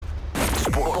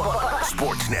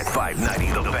Sportsnet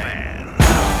 590 The Fan.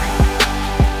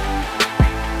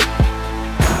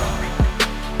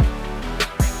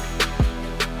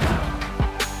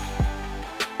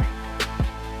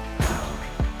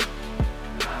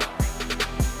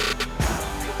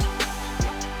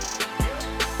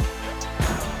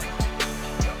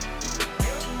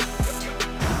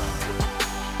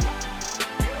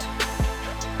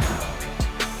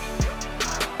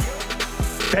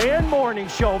 Fan morning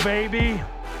show, baby.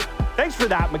 Thanks for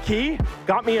that, McKee.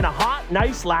 Got me in a hot,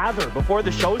 nice lather before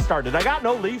the show started. I got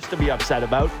no Leafs to be upset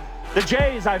about. The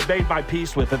Jays I've made my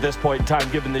peace with at this point in time,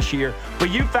 given this year. But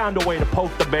you found a way to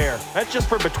poke the bear. That's just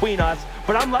for between us.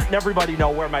 But I'm letting everybody know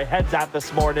where my head's at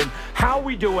this morning. How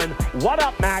we doing? What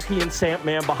up, Mackie and Sam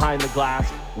Man behind the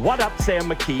glass? What up, Sam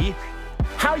McKee?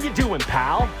 How you doing,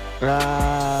 pal?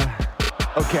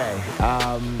 Okay.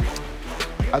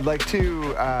 I'd like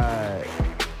to...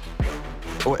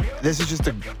 this is just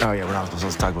oh yeah, we're not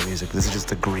supposed to talk about music. This is just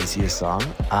the greasiest song.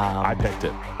 I picked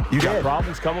it. You got did?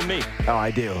 problems, come with me. Oh, I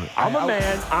do. I'm a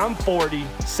man. I'm 40.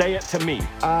 Say it to me.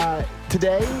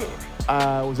 Today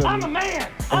was a... I'm a man.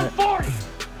 I'm 40.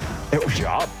 Good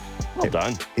job. Well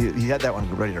done. You had that one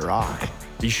ready to rock.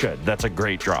 You should. That's a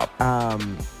great drop.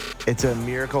 It's a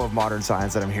miracle of modern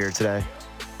science that I'm here today.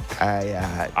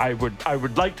 I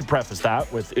would like to preface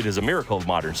that with it is a miracle of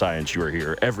modern science you are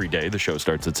here every day. The show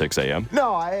starts at 6 a.m.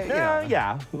 No,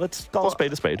 Yeah. Let's call a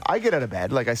spade a spade. I get out of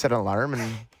bed. Like, I set an alarm,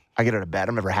 and I get out of bed.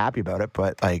 I'm never happy about it,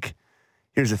 but, like,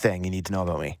 here's the thing you need to know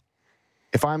about me.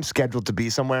 If I'm scheduled to be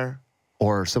somewhere,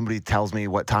 or somebody tells me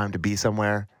what time to be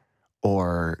somewhere,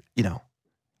 or,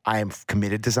 I am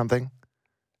committed to something,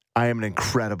 I am an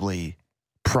incredibly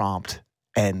prompt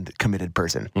and committed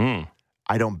person.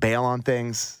 I don't bail on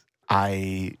things.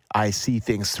 I see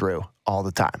things through all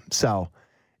the time. So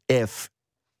if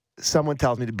someone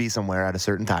tells me to be somewhere at a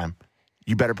certain time,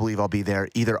 you better believe I'll be there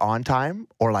either on time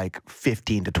or like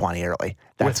 15 to 20 early.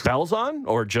 With bells on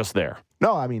or just there?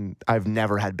 No, I mean, I've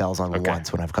never had bells on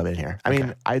once when I've come in here. I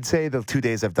mean, I'd say the 2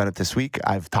 days I've done it this week,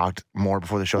 I've talked more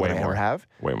before the show than I ever have.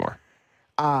 Way more.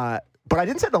 But I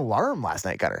didn't set an alarm last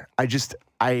night, Gunner.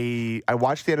 I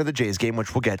watched the end of the Jays game,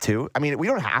 which we'll get to. I mean, we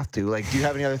don't have to. Like, do you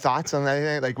have any other thoughts on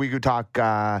anything? Like, we could talk.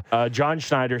 John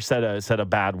Schneider said a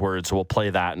bad word, so we'll play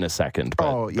that in a second.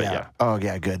 Oh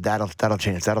yeah, good. That'll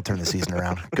change. That'll turn the season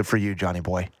around. Good for you, Johnny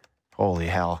boy. Holy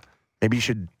hell. Maybe you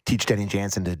should teach Denny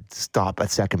Jansen to stop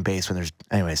at second base when there's.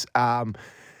 Anyways,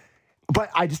 but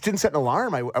I just didn't set an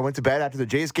alarm. I went to bed after the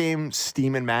Jays game,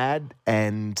 steaming mad,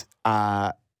 and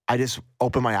I just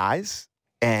opened my eyes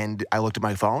and I looked at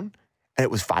my phone. And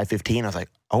it was 5:15. I was like,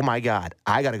 oh, my God,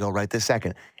 I got to go right this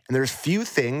second. And there's few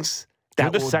things that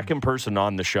You're the second person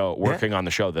on the show, working on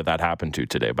the show that happened to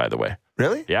today, by the way.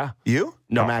 Really? Yeah. You?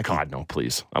 No, Mackie? God, no,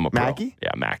 please. I'm a pro. Mackie?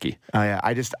 Yeah, Mackie. Oh, yeah.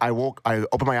 I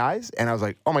opened my eyes and I was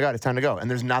like, oh, my God, it's time to go. And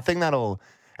there's nothing that'll,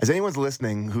 as anyone's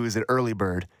listening who is an early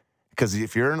bird, because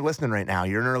if you're listening right now,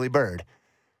 you're an early bird.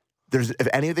 If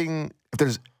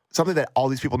there's something that all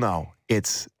these people know,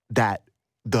 it's that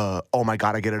oh my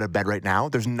God, I get out of bed right now.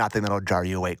 There's nothing that'll jar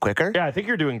you awake quicker. Yeah, I think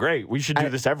you're doing great. We should do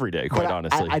this every day, quite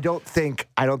honestly. I don't think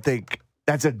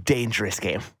that's a dangerous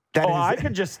game. I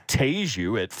could just tase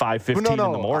you at 5:15 in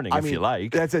the morning if you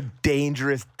like. That's a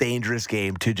dangerous, dangerous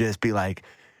game to just be like,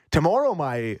 tomorrow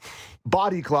my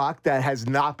body clock that has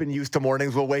not been used to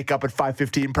mornings will wake up at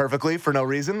 5:15 perfectly for no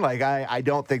reason. Like, I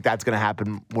don't think that's going to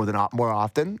happen more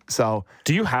often. So,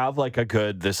 do you have like a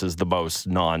good? This is the most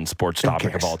non-sports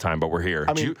topic of all time, but we're here.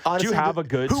 I mean, honestly, do you have a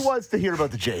good? Who wants to hear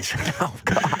about the Jays right now?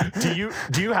 God.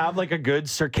 Do you have like a good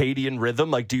circadian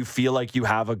rhythm? Like, do you feel like you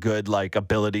have a good like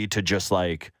ability to just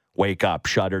like wake up,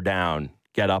 shut her down,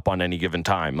 get up on any given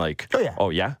time? Like, oh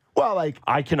yeah. Well, like,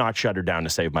 I cannot shut her down to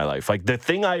save my life. Like, the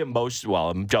thing I am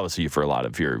I'm jealous of you for a lot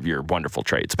of your wonderful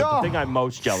traits, but the thing I'm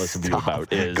most jealous of you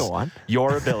about is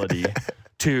your ability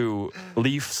to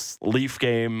Leaf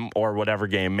game or whatever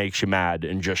game makes you mad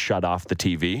and just shut off the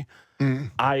TV.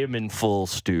 I am in full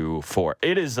stew for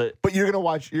it. But you're gonna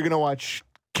watch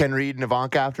Ken Reed and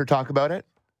Ivanka after talk about it?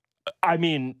 I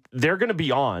mean, they're going to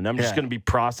be on. I'm just going to be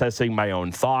processing my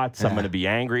own thoughts. I'm going to be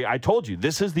angry. I told you,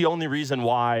 this is the only reason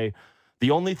why. The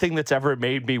only thing that's ever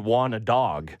made me want a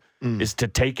dog is to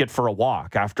take it for a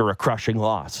walk after a crushing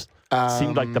loss.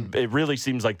 It really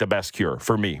seems like the best cure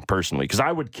for me personally, because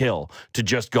I would kill to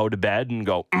just go to bed and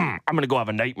go, I'm going to go have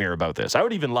a nightmare about this. I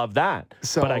would even love that,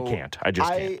 but I can't. I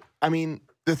just can't. I mean,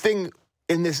 the thing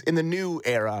in the new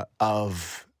era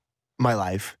of my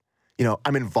life,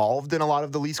 I'm involved in a lot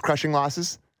of the Leafs crushing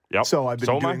losses. Yep. So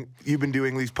you've been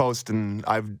doing Leafs Post, and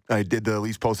I did the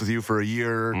Leafs Post with you for a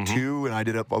year or two, and I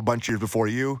did it a bunch of years before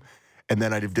you, and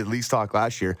then I did Leafs Talk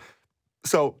last year.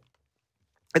 So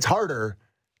it's harder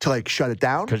to like shut it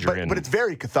down, but it's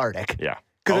very cathartic. Yeah.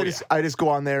 Because I just go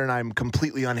on there and I'm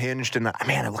completely unhinged. And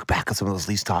man, I look back at some of those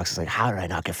Leafs talks. It's like, how did I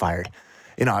not get fired?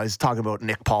 I was talking about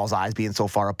Nick Paul's eyes being so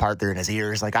far apart there in his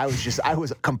ears. Like I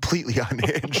was completely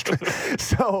unhinged.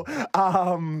 So,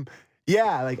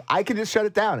 like I can just shut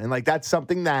it down. And like, that's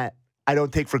something that I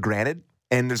don't take for granted.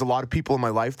 And there's a lot of people in my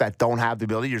life that don't have the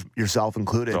ability, yourself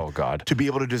included, oh God, to be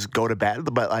able to just go to bed.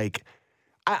 But like,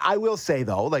 I will say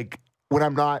though, like when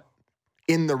I'm not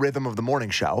in the rhythm of the morning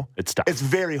show, it's tough. It's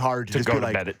very hard to just go be to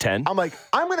like, bed at 10. I'm like,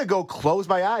 I'm going to go close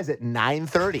my eyes at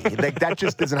 9:30. Like that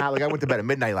just doesn't happen. Like I went to bed at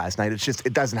midnight last night.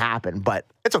 It doesn't happen, but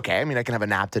it's okay. I mean, I can have a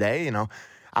nap today,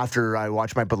 after I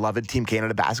watch my beloved Team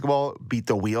Canada basketball beat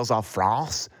the wheels off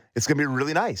France. It's going to be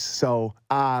really nice. So,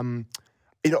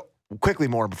 quickly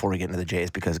more before we get into the Jays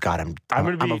because God, I'm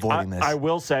avoiding this. I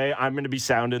will say I'm going to be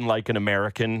sounding like an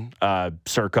American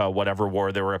circa whatever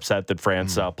war they were upset that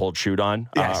France pulled shoot on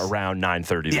around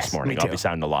 9:30 this morning. I'll be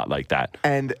sounding a lot like that.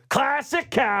 And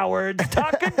classic cowards,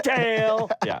 tuck and tail.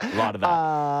 Yeah, a lot of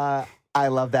that. I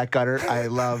love that, Gunner. I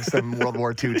love some World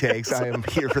War II takes. I am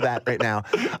here for that right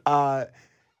now.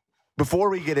 Before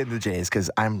we get into the Jays, because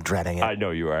I'm dreading it. I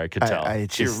know you are. I could tell.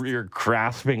 You're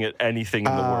grasping at anything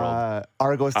in the world.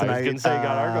 Argos tonight. I was going to say,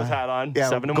 got Argos hat on.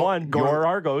 Yeah, 7-1. Your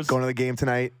Argos. Going to the game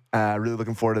tonight. Really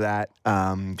looking forward to that.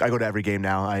 I go to every game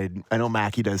now. I know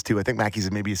Mackie does too. I think Mackie's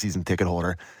maybe a season ticket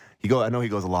holder. I know he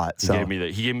goes a lot. So.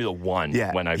 He gave me the one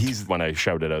when I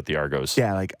shouted out the Argos.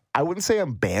 Yeah, like I wouldn't say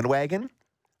I'm bandwagon.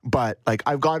 But, like,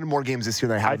 I've gone to more games this year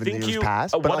than I have in the years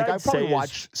past. But, like, I've probably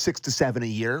watched 6 to 7 a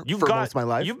year for most of my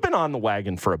life. You've been on the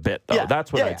wagon for a bit, though. Yeah,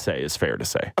 that's what I'd say is fair to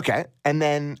say. Okay. And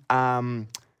then I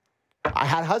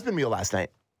had a husband meal last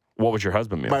night. What was your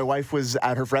husband meal? My wife was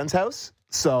at her friend's house.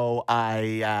 So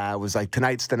I was like,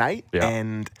 tonight's the night. Yeah.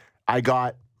 And I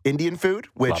got Indian food,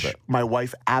 which my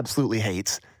wife absolutely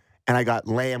hates. And I got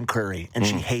lamb curry, and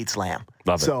she hates lamb.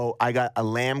 So I got a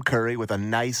lamb curry with a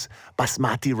nice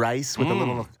basmati rice with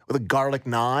a garlic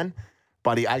naan.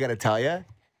 Buddy, I got to tell you,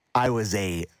 I was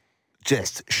a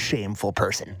just shameful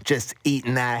person. Just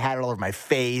eating that. I had it all over my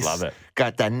face. Love it.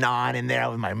 Got the naan in there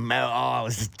with my mouth. Oh, it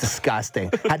was just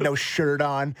disgusting. Had no shirt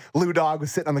on. Lou Dog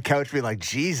was sitting on the couch being like,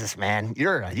 Jesus, man,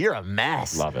 you're a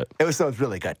mess. Love it. It was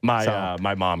really good.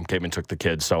 My mom came and took the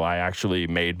kids, so I actually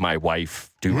made my wife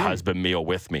do husband meal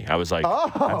with me. I was like,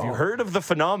 have you heard of the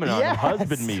phenomenon of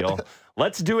husband meal?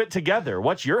 Let's do it together.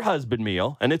 What's your husband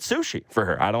meal? And it's sushi for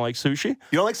her. I don't like sushi. You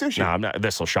don't like sushi? No, I'm not.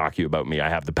 This will shock you about me. I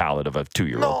have the palate of a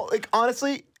 2-year-old. No, like,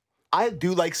 honestly, I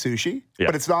do like sushi,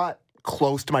 but it's not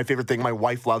close to my favorite thing. My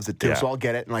wife loves it too, so I'll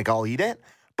get it and, like, I'll eat it.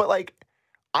 But, like,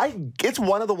 it's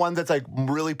one of the ones that's, like,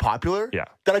 really popular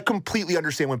that I completely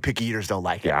understand when picky eaters don't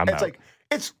like it. Yeah,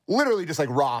 It's literally just like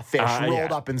raw fish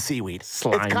rolled up in seaweed.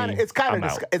 Slimy. It's kind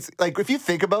of it's like, if you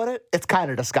think about it, it's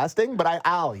kind of disgusting, but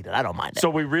I'll eat it. I don't mind it. So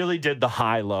we really did the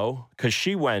high-low because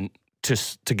she went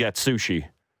to get sushi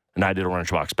and I did a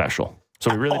lunchbox special.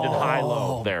 So we really did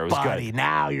high-low there. It was buddy, good.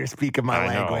 Now you're speaking my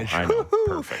language. I know.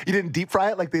 Perfect. You didn't deep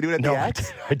fry it like they do it at the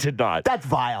X? I did not. That's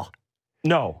vile.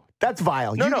 No. That's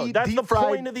vile. No, that's the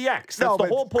point of the X. That's the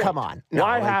whole point. Come on.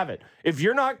 Why have it? If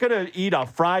you're not going to eat a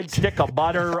fried stick of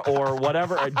butter or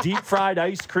whatever, a deep-fried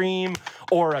ice cream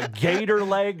or a gator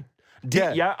leg,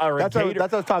 that's what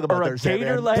I was talking about. Or a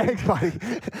gator leg. Thanks, buddy.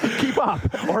 Keep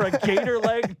up. Or a gator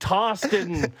leg tossed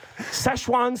in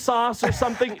Szechuan sauce or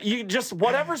something. You just,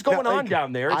 whatever's going on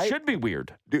down there, it should be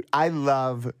weird. Dude, I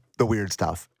love the weird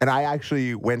stuff. And I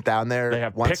actually went down there. They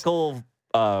have pickle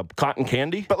cotton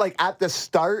candy. But, like, at the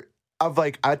start of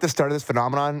this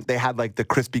phenomenon, they had, like, the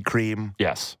Krispy Kreme.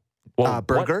 Yes.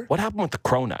 Burger. What happened with the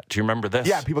cronut? Do you remember this?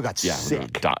 Yeah, people got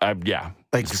sick.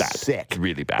 Like sick.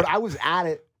 Really bad. But I was at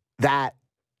it that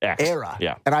era.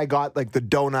 Yeah. And I got, like, the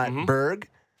donut burg.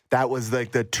 That was,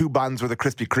 like, the 2 buns with the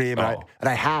Krispy Kreme. And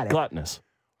I had it. Gluttonous.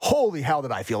 Holy hell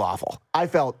did I feel awful. I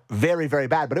felt very, very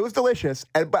bad. But it was delicious.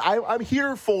 But I'm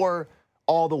here for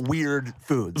all the weird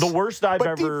foods. The worst I've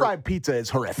ever... deep fried pizza is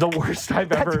horrific. The worst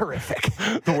I've ever... That's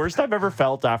horrific. The worst I've ever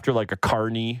felt after, like, a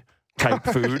carny type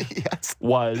food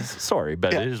was, sorry,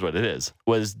 but it is what it is,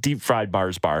 was deep fried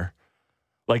Mars bar.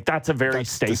 Like, that's a very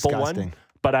staple one.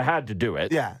 But I had to do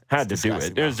it. Yeah. Had to do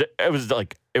it.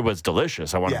 It was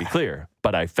delicious. I want to be clear.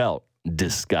 But I felt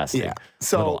disgusting. Yeah.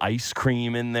 So, little ice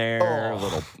cream in there, a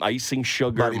little icing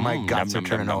sugar. Buddy, my guts are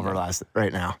turning over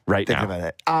right now. Thinking about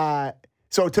it.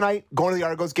 So tonight, going to the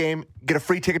Argos game, get a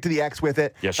free ticket to the X with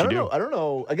it. Yes, you do. I don't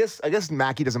know. I guess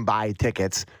Mackie doesn't buy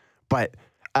tickets, but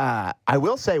I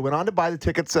will say, went on to buy the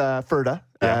tickets for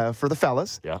the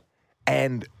fellas. Yeah.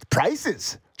 And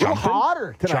prices little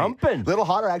hotter tonight. Jumping. Little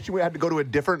hotter. Actually, we had to go to a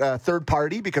different third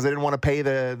party because I didn't want to pay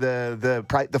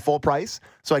the full price.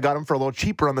 So I got them for a little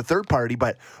cheaper on the third party.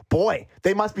 But boy,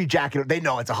 they must be jacking it. They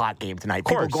know it's a hot game tonight.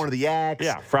 People going to the X.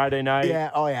 Yeah, Friday night.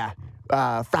 Yeah. Oh yeah.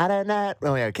 Friday night.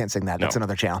 Oh yeah, I can't sing that. That's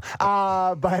another channel.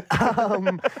 But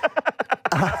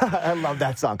I love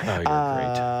that song. Oh,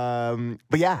 you're great.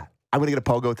 But yeah, I'm gonna get a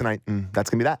pogo tonight, and that's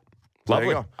gonna be that. So Lovely.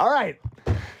 there you go. All right.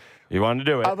 You want to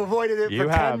do it? I've avoided it You for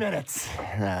have. 10 minutes.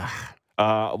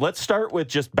 Let's start with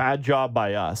just bad job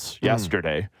by us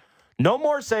yesterday. No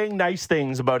more saying nice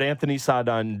things about Anthony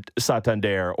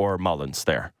Santander or Mullins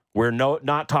there. We're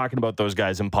not talking about those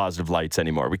guys in positive lights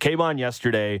anymore. We came on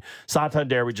yesterday.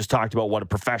 Santander, we just talked about what a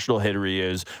professional hitter he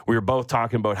is. We were both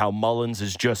talking about how Mullins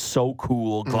is just so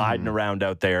cool, gliding around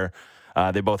out there.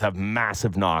 They both have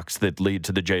massive knocks that lead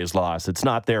to the Jays' loss. It's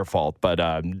not their fault, but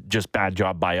just bad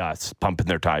job by us pumping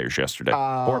their tires yesterday.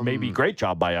 Or maybe great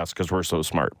job by us because we're so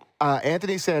smart.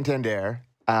 Anthony Santander,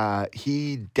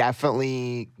 he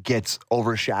definitely gets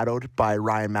overshadowed by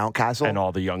Ryan Mountcastle. And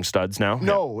all the young studs now?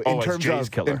 No, Yeah. in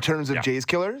terms of Yeah. Jays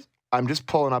killers, I'm just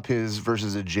pulling up his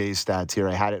versus the Jays stats here.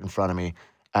 I had it in front of me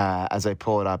as I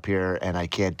pull it up here, and I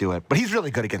can't do it. But he's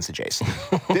really good against the Jays.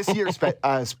 This year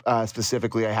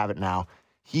specifically, I have it now.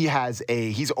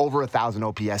 He's over 1,000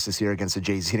 OPS this year against the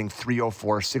Jays. He's hitting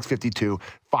 304, 652,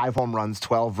 5 home runs,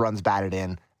 12 runs batted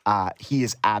in. He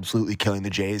is absolutely killing the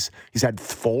Jays. He's had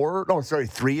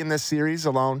 3 in this series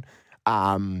alone.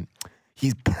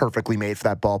 He's perfectly made for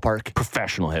that ballpark.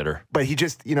 Professional hitter. But he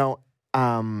just,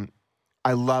 I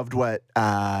loved what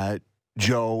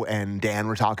Joe and Dan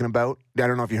were talking about. I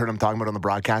don't know if you heard them talking about it on the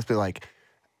broadcast, but like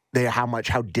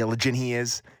how diligent he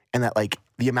is, and that like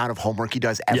the amount of homework he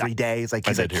does every day. It's like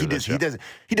he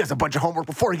does a bunch of homework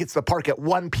before he gets to the park at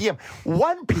 1 p.m.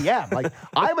 1 p.m. Like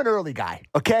I'm an early guy,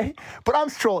 okay, but I'm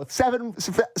strolling 7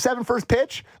 first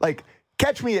pitch. Like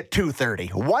catch me at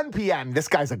 2:30, 1 p.m. This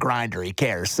guy's a grinder. He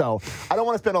cares. So I don't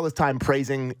want to spend all this time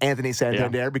praising Anthony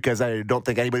Santander because I don't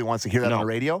think anybody wants to hear that on the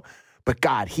radio. But,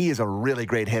 God, he is a really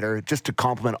great hitter, just to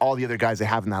complement all the other guys they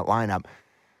have in that lineup.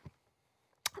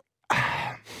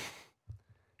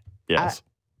 Yes.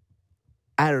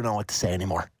 I don't know what to say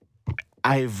anymore.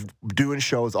 I've doing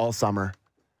shows all summer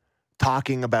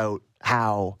talking about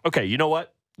how... Okay, you know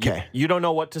what? Okay. You don't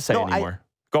know what to say anymore.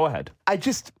 Go ahead. I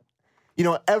just...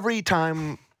 every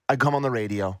time I come on the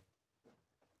radio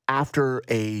after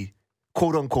a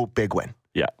quote-unquote big win.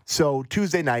 Yeah. So,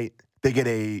 Tuesday night... They get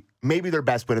maybe their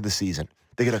best win of the season.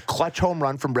 They get a clutch home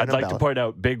run from Brendan I'd like Bell. to point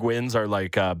out big wins are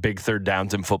like big third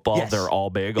downs in football. Yes. They're all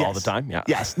big all the time. Yeah.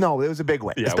 Yes. No, it was a big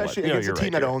win, especially against a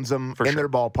team that owns them in their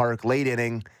ballpark, late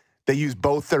inning. They use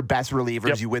both their best relievers.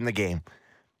 Yep. You win the game.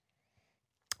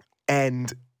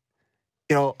 And,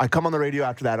 I come on the radio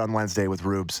after that on Wednesday with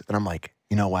Rubes, and I'm like,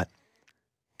 you know what?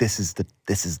 This is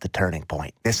the turning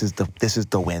point. This is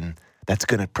the win that's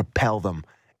going to propel them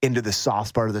into the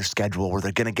soft part of their schedule where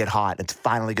they're going to get hot. It's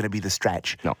finally going to be the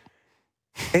stretch. No.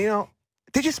 And,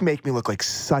 they just make me look like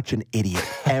such an idiot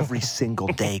every single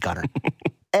day, Gunner.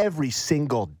 Every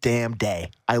single damn day,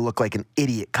 I look like an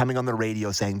idiot coming on the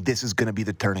radio saying this is going to be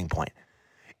the turning point.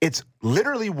 It's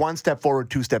literally 1 step forward,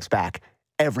 2 steps back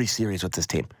every series with this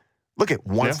team. Look at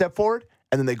 1 step forward,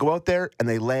 and then they go out there and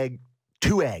they leg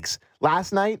 2 eggs.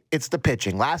 Last night, it's the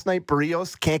pitching. Last night,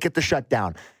 Barrios can't get the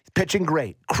shutdown. Pitching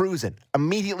great, cruising.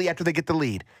 Immediately after they get the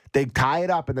lead, they tie it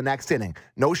up in the next inning.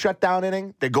 No shutdown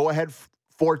inning. They go ahead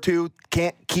 4-2.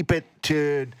 Can't keep it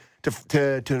to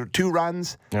 2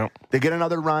 runs. Yep. They get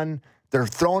another run. They're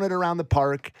throwing it around the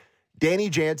park. Danny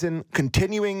Jansen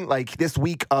continuing like this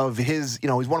week of his, he's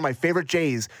one of my favorite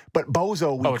Jays, but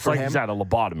bozo week it's for like him. He's at a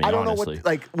lobotomy, I don't honestly.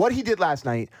 know what he did last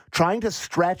night, trying to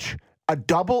stretch a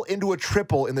double into a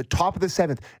triple in the top of the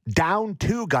 7th, down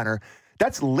 2, Gunner.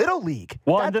 That's little league.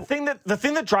 Well, and the thing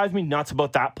that drives me nuts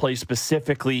about that play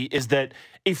specifically is that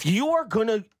if you are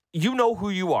gonna, you know who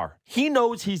you are. He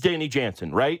knows he's Danny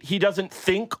Jansen, right? He doesn't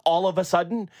think all of a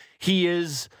sudden he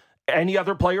is any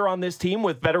other player on this team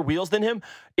with better wheels than him.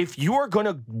 If you are going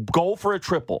to go for a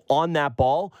triple on that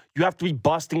ball, you have to be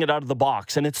busting it out of the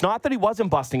box. And it's not that he wasn't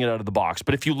busting it out of the box,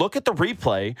 but if you look at the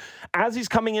replay, as he's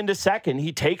coming into second,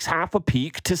 he takes half a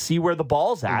peek to see where the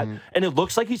ball's at, and it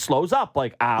looks like he slows up,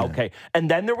 like, okay. And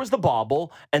then there was the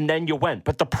bobble, and then you went.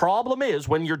 But the problem is,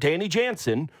 when you're Danny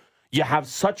Jansen, you have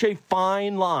such a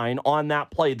fine line on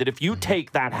that play that if you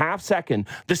take that half second,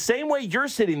 the same way you're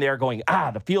sitting there going,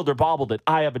 the fielder bobbled it,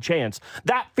 I have a chance.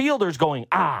 That fielder's going,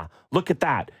 look at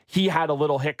that. He had a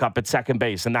little hiccup at second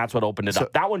base, and that's what opened it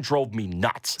up. That one drove me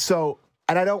nuts. So,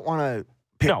 and I don't want to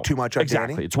pick too much on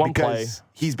Danny. It's one play.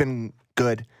 He's been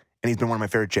good, and he's been one of my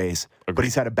favorite Jays. Agreed. But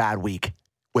he's had a bad week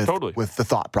with Totally. with the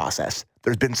thought process.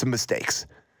 There's been some mistakes.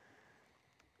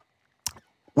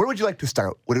 Where would you like to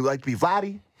start? Would you like to be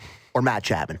Vladdy or Matt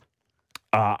Chapman?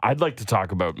 I'd like to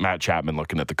talk about Matt Chapman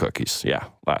looking at the cookies. Yeah,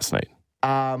 last night.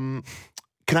 Can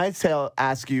I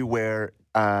ask you where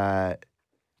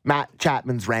Matt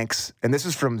Chapman's ranks? And this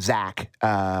is from Zach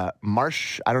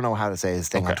Marsh. I don't know how to say his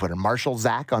thing on Twitter. Marshall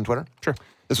Zach on Twitter. Sure.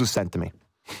 This was sent to me.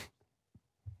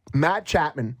 Matt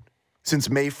Chapman since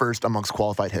May 1st amongst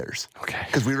qualified hitters. Okay.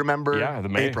 Because we remember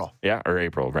April. Yeah, or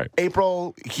April, right.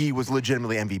 April, he was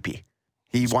legitimately MVP.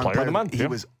 He won Player of the Month. He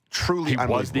was truly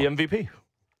unbelievable. He was the MVP.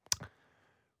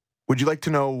 Would you like to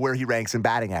know where he ranks in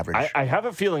batting average? I have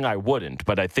a feeling I wouldn't,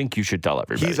 but I think you should tell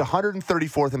everybody. He's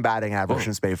 134th in batting average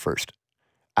since May 1st.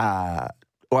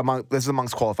 This is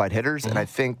amongst qualified hitters, and I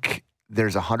think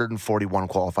there's 141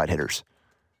 qualified hitters.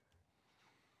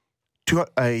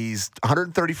 He's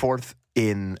 134th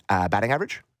in batting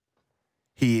average.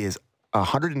 He is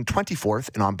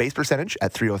 124th in on-base percentage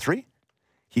at 303.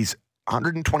 He's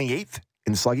 128th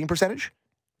in slugging percentage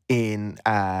with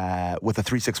a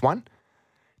 361.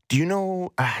 Do you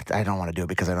know? I don't want to do it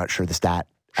because I'm not sure the stat.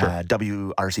 Sure.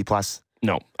 WRC plus.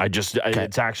 No,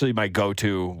 it's actually my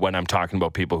go-to when I'm talking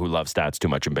about people who love stats too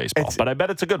much in baseball. But I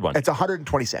bet it's a good one. It's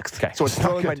 126th. Okay. So it's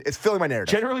filling my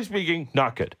narrative. Generally speaking,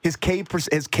 not good. His K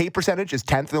percentage is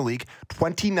 10th in the league,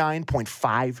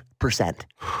 29.5%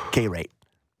 K rate.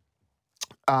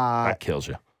 That kills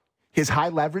you. His high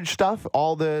leverage stuff,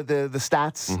 all the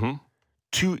stats,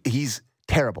 he's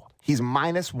terrible. He's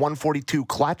minus 142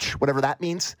 clutch, whatever that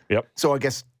means. Yep. So I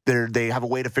guess they have a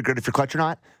way to figure out if you're clutch or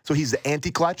not. So he's the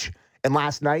anti-clutch. And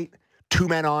last night, 2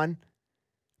 men on,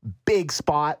 big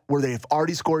spot where they've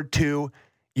already scored 2.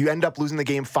 You end up losing the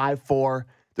game 5-4.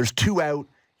 There's 2 out.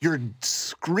 You're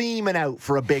screaming out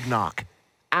for a big knock.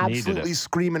 Absolutely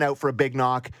screaming out for a big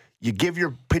knock. You give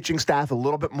your pitching staff a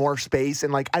little bit more space.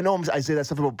 And, I know I say that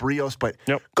stuff about Brios, but,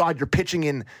 God, you're pitching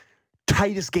in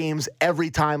tightest games every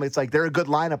time. It's like they're a good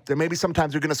lineup. There maybe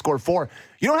sometimes they're going to score 4.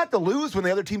 You don't have to lose when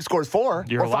the other team scores 4.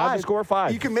 You're or allowed 5. to score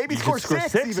 5. You can maybe score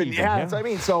 6 even. Yeah, that's what I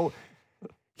mean. So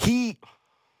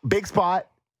big spot.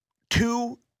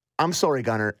 2, I'm sorry,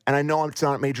 Gunner, and I know it's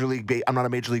not major league. I'm not a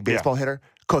major league baseball hitter.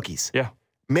 Cookies. Yeah.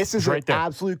 Misses an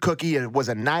absolute cookie. It was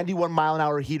a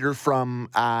 91-mile-an-hour heater from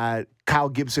Kyle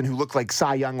Gibson, who looked like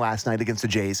Cy Young last night against the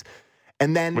Jays.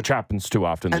 And then, which happens too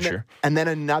often this year. And then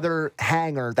another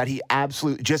hanger that he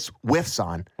absolutely just whiffs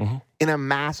on in a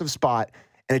massive spot.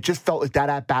 And it just felt like that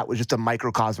at-bat was just a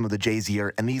microcosm of the Jays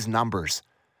year. And these numbers,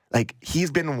 he's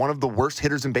been one of the worst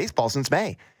hitters in baseball since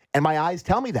May. And my eyes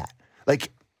tell me that.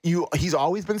 He's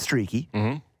always been streaky.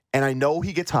 And I know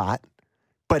he gets hot.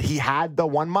 But he had the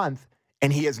 1 month.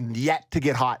 And he has yet to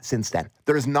get hot since then.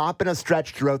 There has not been a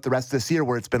stretch throughout the rest of this year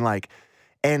where it's been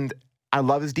and I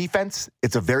love his defense.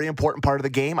 It's a very important part of the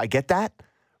game. I get that.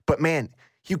 But, man,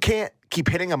 you can't keep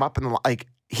hitting him up in the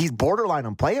he's borderline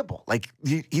unplayable.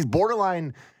 He's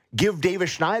borderline give Davis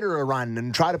Schneider a run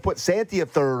and try to put Santi at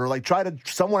third or, try to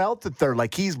someone else at third.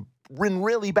 He's been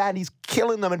really bad. He's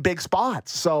killing them in big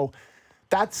spots. So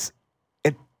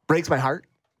it breaks my heart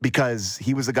because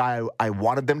he was the guy I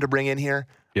wanted them to bring in here.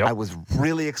 Yep. I was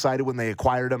really excited when they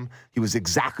acquired him. He was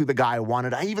exactly the guy I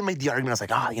wanted. I even made the argument. I was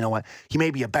like, you know what? He may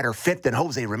be a better fit than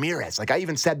Jose Ramirez. I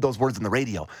even said those words on the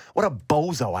radio. What a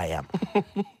bozo I am.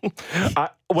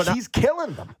 He's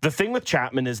killing them. The thing with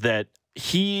Chapman is that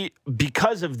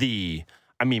because of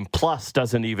plus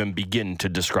doesn't even begin to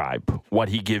describe what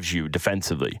he gives you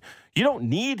defensively. You don't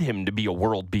need him to be a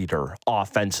world beater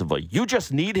offensively. You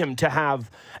just need him to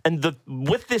have,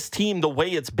 with this team, the way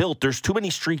it's built, there's too many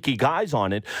streaky guys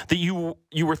on it that you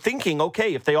were thinking,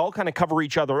 okay, if they all kind of cover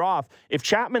each other off, if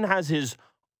Chapman has his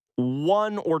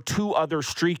 1 or 2 other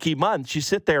streaky months, you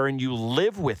sit there and you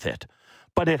live with it.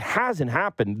 But it hasn't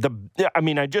happened.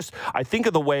 I think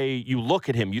of the way you look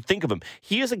at him. You think of him.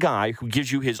 He is a guy who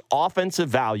gives you his offensive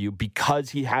value because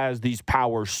he has these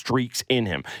power streaks in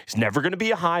him. He's never going to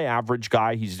be a high average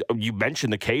guy. You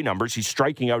mentioned the K numbers. He's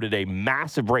striking out at a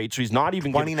massive rate. So he's not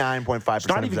even 29.5%. He's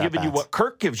not even giving you what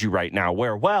Kirk gives you right now.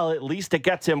 Where at least it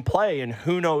gets him play, and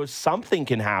who knows, something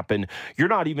can happen. You're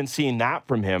not even seeing that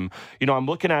from him. I'm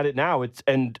looking at it now. It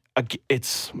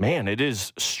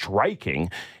is striking.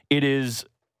 It is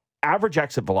average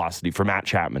exit velocity for Matt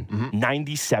Chapman,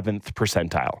 97th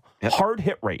percentile. Yep. Hard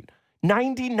hit rate,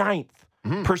 99th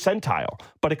percentile.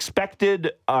 But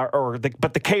expected,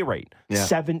 but the K rate,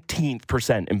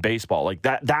 17th in baseball.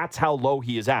 That's how low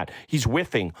he is at. He's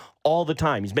whiffing all the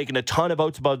time. He's making a ton of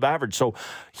outs above average. So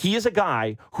he is a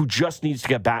guy who just needs to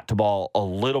get bat to ball a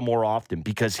little more often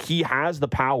because he has the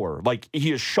power.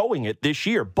 He is showing it this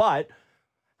year, but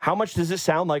how much does this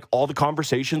sound like all the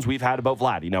conversations we've had about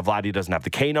Vladdy? Now, Vladdy doesn't have the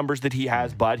K numbers that he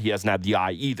has, but he hasn't had the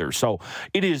I either. So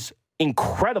it is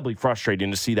incredibly frustrating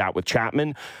to see that with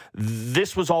Chapman.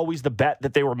 This was always the bet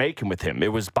that they were making with him.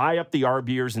 It was buy up the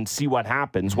RBers and see what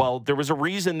happens. Well, there was a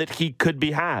reason that he could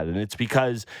be had, and it's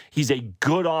because he's a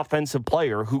good offensive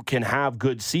player who can have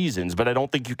good seasons, but I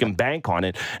don't think you can bank on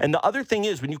it. And the other thing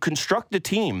is, when you construct a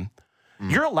team,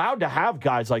 you're allowed to have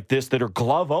guys like this that are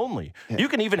glove only. Yeah. You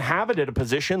can even have it at a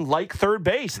position like third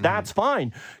base. That's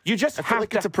fine. You just I feel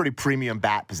like it's a pretty premium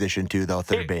bat position too, though,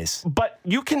 third base. But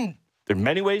you can... There are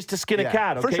many ways to skin a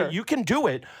cat, okay? Sure. You can do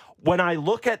it. When I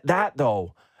look at that,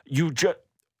 though, you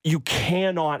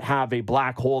cannot have a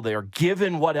black hole there,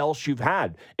 given what else you've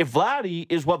had. If Vladdy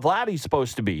is what Vladdy's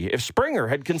supposed to be, if Springer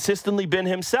had consistently been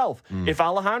himself, if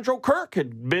Alejandro Kirk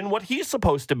had been what he's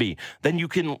supposed to be, then you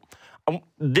can...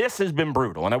 this has been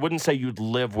brutal, and I wouldn't say you'd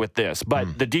live with this,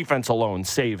 but the defense alone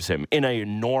saves him in a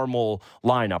normal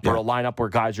lineup or a lineup where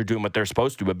guys are doing what they're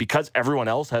supposed to. But because everyone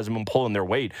else hasn't been pulling their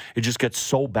weight, it just gets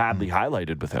so badly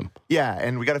highlighted with him. Yeah,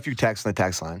 and we got a few texts on the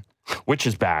text line. Which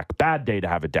is back. Bad day to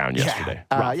have it down yesterday.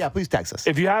 Please text us.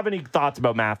 If you have any thoughts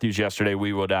about Matthews yesterday,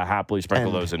 we would happily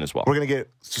sprinkle those in as well. We're going to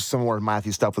get some more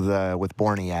Matthews stuff with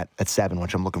Borney at 7,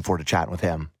 which I'm looking forward to chatting with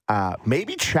him.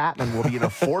 Maybe Chapman will be an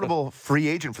affordable free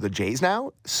agent for the Jays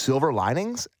now. Silver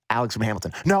linings. Alex from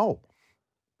Hamilton. No,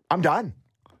 I'm done.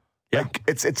 Yeah, like,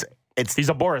 it's he's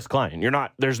a Boris client. You're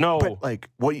not. There's no. But like,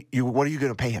 what are you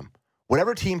going to pay him?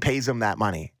 Whatever team pays him that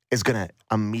money is going to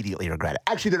immediately regret it.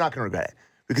 Actually, they're not going to regret it.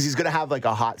 Because he's going to have like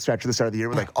a hot stretch at the start of the year.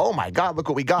 We're like, oh my God, look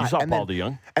what we got. You saw Paul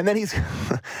DeYoung. And then he's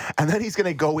going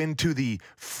to go into the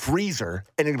freezer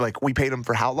and he'll be like, we paid him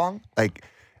for how long? Like,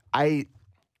 I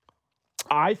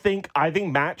think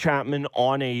Matt Chapman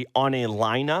on a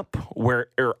lineup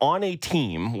or on a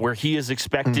team where he is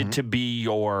expected to be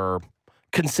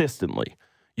consistently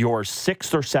your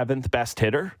 6th or 7th best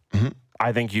hitter.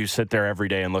 I think you sit there every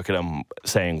day and look at him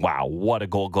saying, wow, what a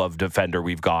Gold Glove defender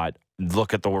we've got.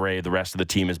 Look at the way the rest of the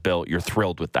team is built. You're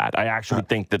thrilled with that. I actually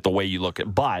think that the way you look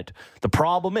at, but the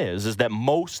problem is that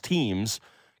most teams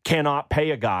cannot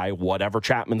pay a guy whatever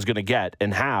Chapman's going to get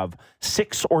and have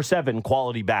 6 or 7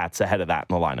 quality bats ahead of that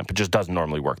in the lineup. It just doesn't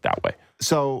normally work that way.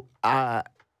 So I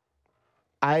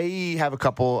have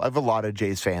a lot of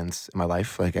Jays fans in my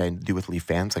life, like I do with Leaf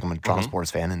fans. Like I'm a Toronto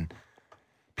sports fan, and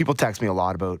people text me a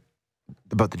lot about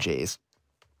the Jays.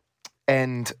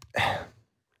 And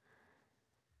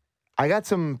I got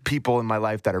some people in my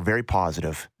life that are very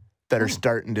positive that are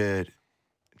starting to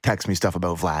text me stuff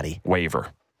about Vladdy.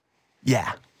 Waiver.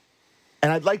 Yeah.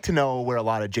 And I'd like to know where a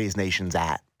lot of Jays Nation's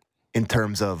at in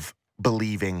terms of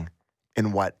believing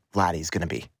in what Vladdy's going to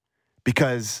be.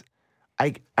 Because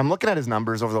I'm looking at his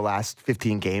numbers over the last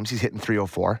 15 games. He's hitting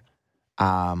 304.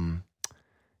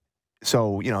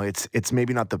 So, it's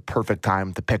maybe not the perfect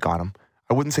time to pick on him.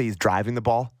 I wouldn't say he's driving the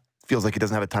ball. Feels like he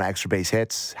doesn't have a ton of extra base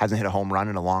hits. Hasn't hit a home run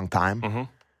in a long time.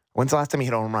 When's the last time he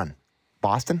hit a home run?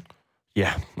 Boston?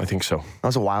 Yeah, I think so. That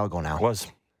was a while ago now. It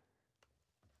was.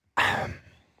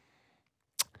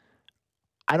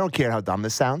 I don't care how dumb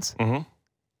this sounds.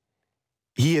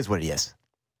 He is what he is.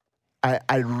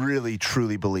 I really,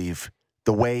 truly believe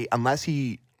the way, unless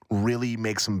he really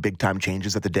makes some big-time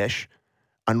changes at the dish,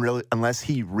 unless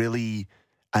he really,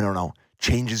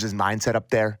 changes his mindset up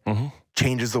there,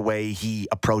 changes the way he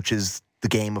approaches the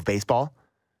game of baseball,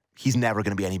 he's never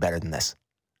going to be any better than this.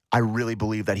 I really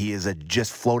believe that he is a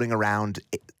just floating around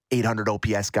 800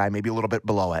 OPS guy, maybe a little bit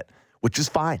below it, which is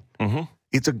fine.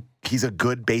 He's a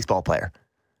good baseball player,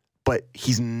 but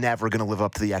he's never going to live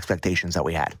up to the expectations that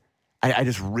we had. I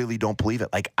just really don't believe it.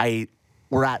 Like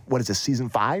we're at, what is this, season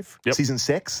 5? Yep. Season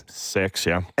 6? 6,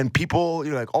 yeah. And people,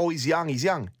 you're like, oh, he's young.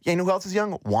 Yeah, you know who else is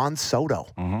young? Juan Soto.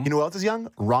 You know who else is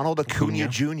young? Ronald Acuna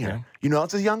Jr. Yeah. You know who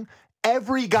else is young?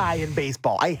 Every guy in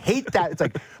baseball. I hate that. It's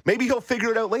like, maybe he'll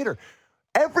figure it out later.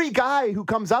 Every guy who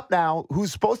comes up now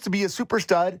who's supposed to be a super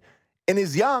stud and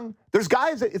is young, there's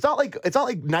guys that, it's not like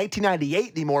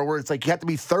 1998 anymore where it's like you have to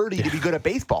be 30 to be good at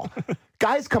baseball.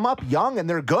 Guys come up young and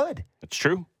they're good. It's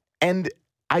true. And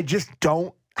I just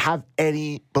don't have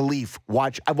any belief.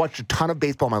 I've watched a ton of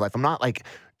baseball in my life. I'm not like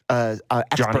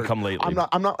expert. Johnny come lately. But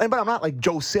I'm not like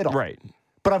Joe Siddall. Right.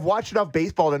 But I've watched enough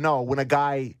baseball to know when a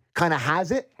guy kind of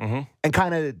has it and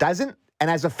kind of doesn't. And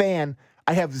as a fan,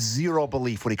 I have zero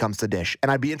belief when he comes to dish.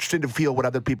 And I'd be interested to feel what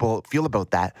other people feel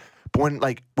about that.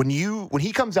 But when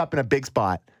he comes up in a big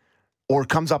spot or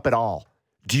comes up at all,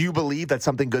 do you believe that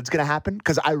something good's going to happen?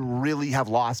 Because I really have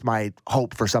lost my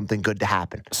hope for something good to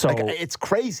happen. So it's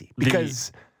crazy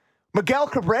because Miguel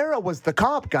Cabrera was the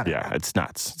comp gunner. Yeah, it's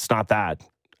nuts. It's not that.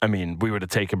 I mean, we would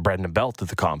have taken Brendan Belt to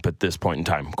the comp at this point in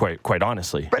time, quite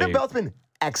honestly. Brendan Belt's been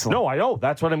excellent. No, I know.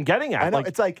 That's what I'm getting at. I know.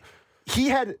 It's like he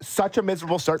had such a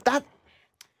miserable start.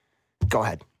 Go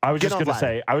ahead. I was just going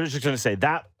to say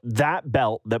that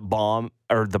belt that bomb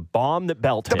or the bomb that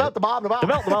Belt hit. The bomb.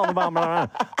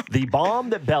 The bomb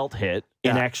that Belt hit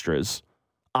in extras.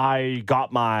 I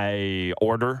got my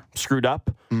order screwed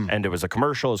up, and it was a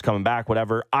commercial. It was coming back,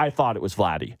 whatever. I thought it was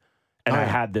Vladdy. And I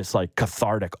had this like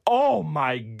cathartic, oh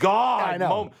my God. I know.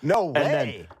 Moment. No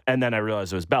way. And then I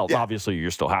realized it was Belt. Yeah. Obviously,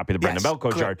 you're still happy that Brendan Belt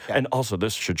goes yard. Yeah. And also,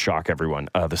 this should shock everyone.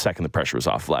 The second the pressure was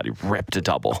off, Vladdy ripped a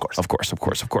double. Of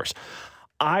course.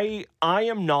 I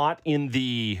am not in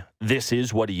the this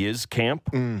is what he is camp,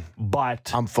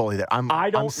 but I'm fully there. I'm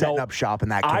setting up shop in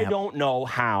that camp. I don't know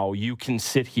how you can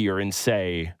sit here and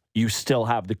say you still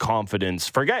have the confidence.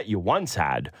 Forget you once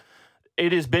had.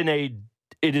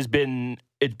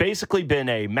 It's basically been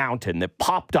a mountain that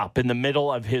popped up in the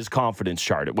middle of his confidence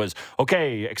chart. It was,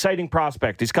 okay, exciting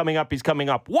prospect. He's coming up.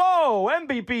 Whoa,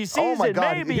 MVP season. Oh my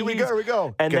God. Maybe Here we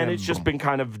go. And then it's just been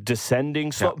kind of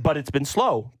descending slow, but it's been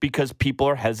slow because people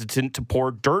are hesitant to pour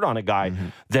dirt on a guy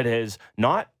that is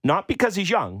not because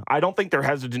he's young. I don't think they're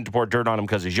hesitant to pour dirt on him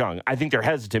because he's young. I think they're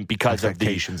hesitant because of the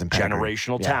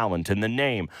generational talent and the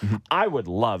name. I would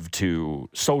love to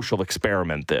social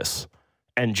experiment this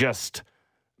and just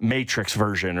Matrix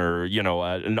version or,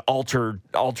 an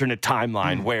alternate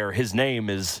timeline where his name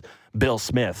is Bill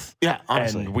Smith. Yeah,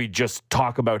 honestly. And we just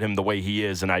talk about him the way he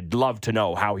is, and I'd love to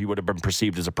know how he would have been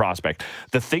perceived as a prospect.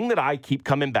 The thing that I keep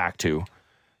coming back to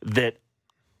that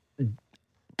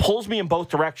pulls me in both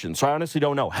directions, so I honestly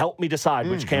don't know. Help me decide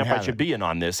which camp I should be in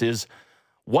on this is,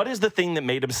 what is the thing that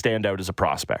made him stand out as a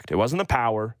prospect? It wasn't the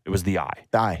power. It was the eye.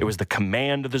 It was the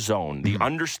command of the zone, the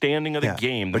understanding of the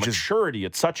game, the maturity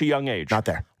at such a young age. Not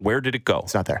there. Where did it go?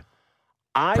 It's not there.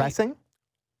 Pressing?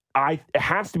 It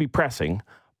has to be pressing.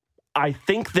 I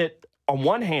think that on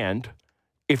one hand,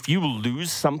 if you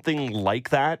lose something like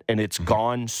that and it's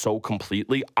gone so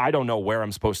completely, I don't know where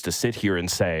I'm supposed to sit here and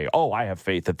say, oh, I have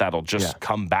faith that that'll just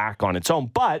come back on its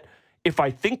own. But if I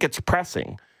think it's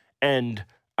pressing and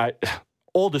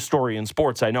oldest story in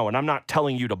sports, I know, and I'm not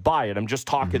telling you to buy it. I'm just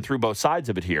talking through both sides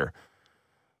of it here.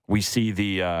 We see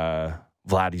the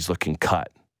Vladdy's looking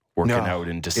cut working out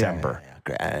in December.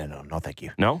 No, thank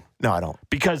you. No? No, I don't.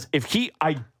 Because if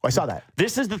I saw that.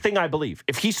 This is the thing I believe.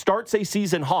 If he starts a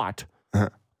season hot,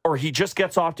 or he just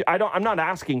gets off to, I'm not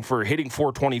asking for hitting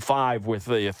 425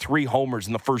 with 3 homers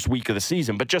in the first week of the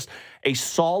season, but just a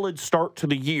solid start to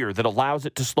the year that allows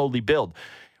it to slowly build.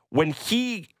 When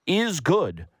he is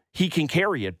good, he can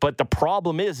carry it, but the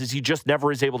problem is he just never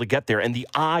is able to get there, and the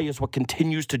eye is what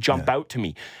continues to jump out to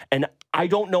me. And I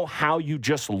don't know how you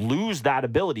just lose that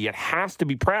ability. It has to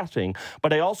be pressing,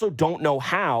 but I also don't know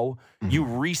how you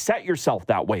reset yourself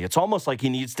that way. It's almost like he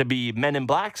needs to be Men in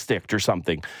Black sticked or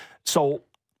something. So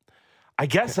I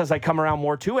guess as I come around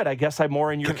more to it, I guess I'm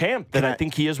more in your camp than I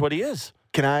think he is what he is.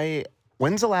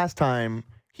 When's the last time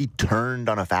he turned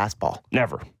on a fastball?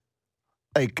 Never.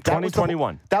 Like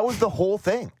 2021. That was the whole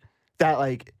thing. That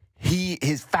like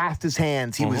his fastest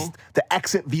hands, he was the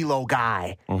exit velo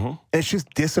guy. And it's just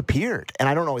disappeared. And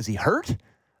I don't know, is he hurt?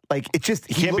 Like it just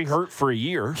he can't be hurt for a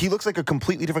year. He looks like a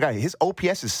completely different guy. His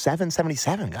OPS is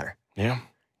 777, Gunner. Yeah.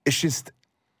 It's just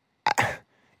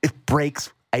it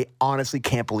breaks. I honestly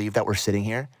can't believe that we're sitting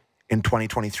here in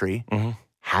 2023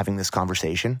 having this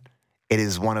conversation. It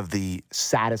is one of the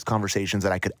saddest conversations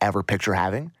that I could ever picture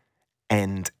having.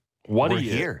 And we're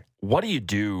here. What do you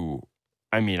do?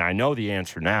 I mean, I know the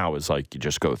answer now is like you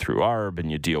just go through ARB and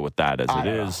you deal with that as it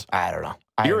is. I don't know.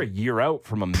 You're a year out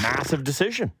from a massive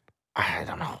decision. I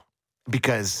don't know.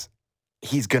 Because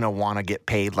he's going to want to get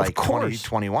paid like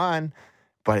 2021,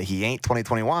 but he ain't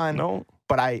 2021. No.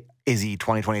 But is he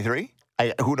 2023?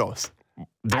 Who knows?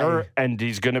 And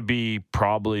he's going to be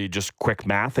probably just quick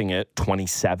mathing it,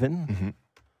 27.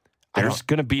 There's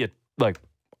going to be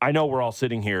I know we're all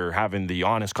sitting here having the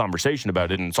honest conversation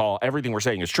about it, and everything we're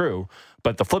saying is true,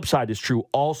 but the flip side is true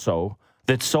also,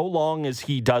 that so long as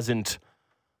he doesn't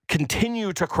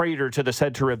continue to crater to the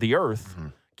center of the earth,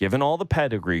 given all the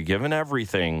pedigree, given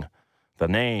everything, the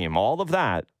name, all of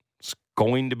that, it's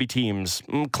going to be teams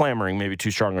clamoring, maybe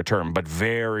too strong a term, but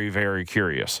very, very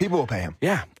curious. People will pay him.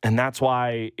 Yeah, and that's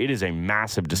why it is a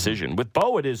massive decision. With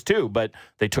Bo, it is too, but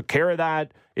they took care of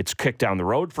that. It's kicked down the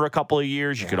road for a couple of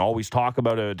years. You can always talk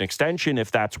about an extension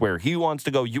if that's where he wants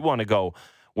to go. You want to go.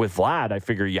 With Vlad, I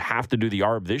figure you have to do the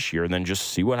ARB this year and then just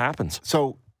see what happens.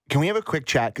 So can we have a quick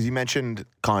chat? Because you mentioned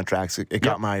contracts. It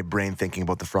got my brain thinking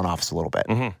about the front office a little bit.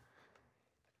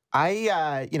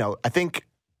 I think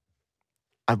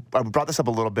I brought this up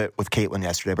a little bit with Caitlin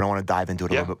yesterday, but I want to dive into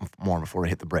it a little bit more before we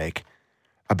hit the break,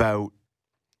 about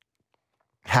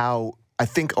how I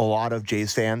think a lot of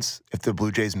Jays fans, if the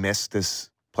Blue Jays miss this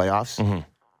playoffs,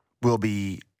 will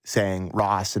be saying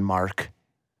Ross and Mark,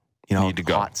 need to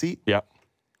go. Hot seat. Yep.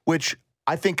 Which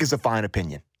I think is a fine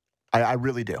opinion. I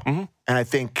really do. And I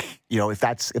think, if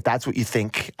that's what you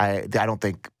think, I don't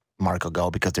think Mark will go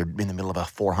because they're in the middle of a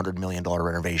 $400 million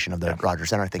renovation of the Rogers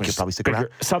Center. I think he'll probably stick around.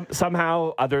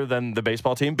 Somehow, other than the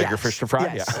baseball team, bigger fish to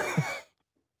fry. Yes. Yeah.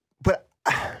 But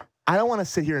I don't want to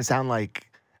sit here and sound like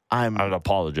I'm an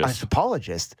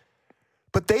apologist.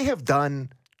 But they had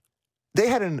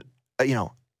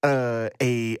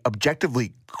a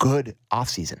objectively good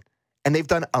offseason. And they've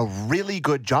done a really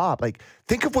good job. Like,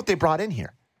 think of what they brought in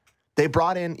here. They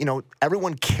brought in,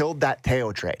 everyone killed that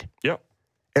Teo trade. Yep.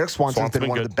 Eric Swanson's been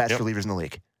one of the best relievers in the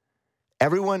league.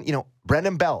 Everyone,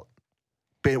 Brendan Belt,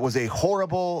 it was a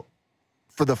horrible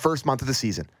for the first month of the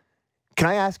season. Can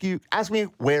I ask me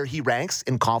where he ranks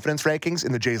in confidence rankings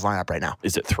in the Jays lineup right now?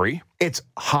 Is it 3? It's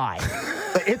high.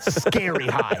 It's scary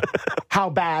high. How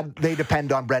bad they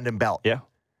depend on Brendan Belt. Yeah.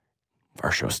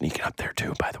 Varsho sneaking up there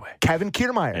too, by the way. Kevin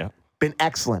Kiermaier. Been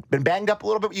excellent. Been banged up a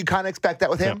little bit, but you kind of expect that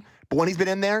with him. But when he's been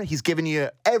in there, he's given you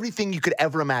everything you could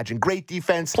ever imagine. Great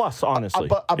defense. Plus, honestly.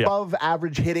 Above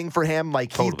average hitting for him.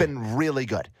 He's been really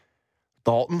good.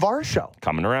 Dalton Varsho.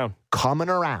 Coming around.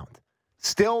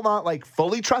 Still not,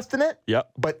 fully trusting it.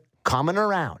 Yep. But coming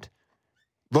around.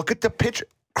 Look at the pitch.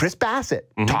 Chris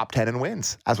Bassett, top 10 in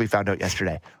wins, as we found out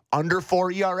yesterday. Under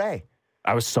 4 ERA.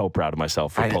 I was so proud of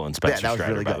myself for pulling Spencer that was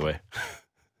Strider, really by good. the way.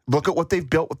 Look at what they've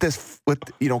built with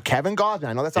Kevin Gausman.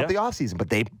 I know that's not the offseason, but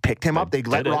they picked him up. They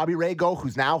let Robbie Ray go,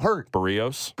 who's now hurt.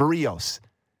 Barrios.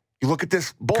 You look at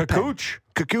this bullpen.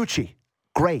 Kikuchi.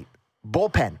 Great.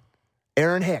 Bullpen.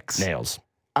 Aaron Hicks. Nails.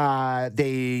 I'm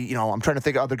trying to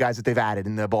think of other guys that they've added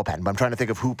in the bullpen, but I'm trying to think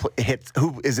of who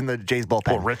is in the Jays bullpen.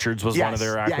 Well, Richards was one of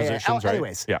their acquisitions, right?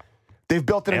 Anyways. Yeah. They've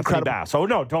built an incredible... Bass. Oh,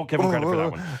 no, don't give him credit for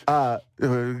that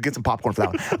one. Get some popcorn for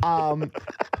that one.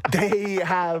 They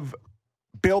have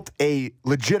built a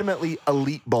legitimately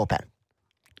elite bullpen.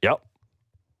 Yep.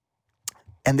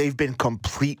 And they've been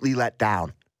completely let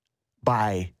down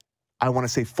by, I want to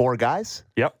say, 4 guys.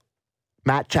 Yep.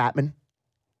 Matt Chapman,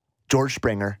 George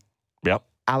Springer,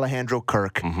 Alejandro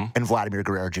Kirk, and Vladimir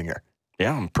Guerrero Jr.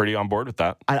 Yeah, I'm pretty on board with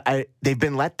that. They've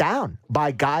been let down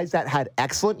by guys that had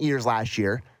excellent years last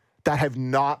year that have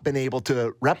not been able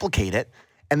to replicate it.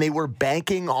 And they were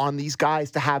banking on these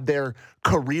guys to have their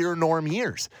career norm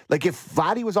years. If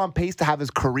Vladdy was on pace to have his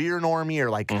career norm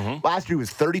year, last year he was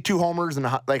 32 homers and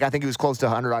I think he was close to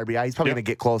 100 RBI. He's probably going to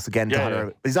get close again to 100.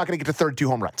 But he's not going to get to 32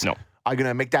 home runs. No. I'm going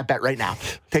to make that bet right now.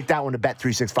 Take that one to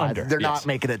Bet365. They're not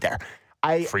making it there.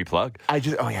 Free plug.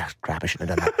 Crap, I shouldn't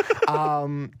have done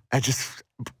that.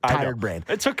 Tired brain.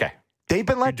 It's okay. They've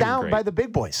been let down by the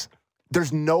big boys.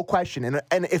 There's no question.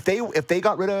 And if they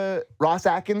got rid of Ross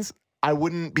Atkins, I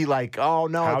wouldn't be like, oh,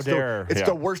 no, it's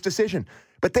the worst decision.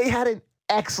 But they had an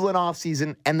excellent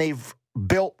offseason, and they've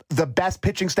built the best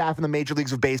pitching staff in the major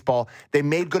leagues of baseball. They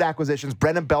made good acquisitions.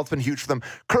 Brendan Belt's been huge for them.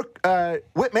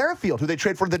 Whit Merrifield, who they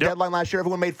traded for the deadline last year,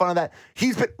 everyone made fun of that.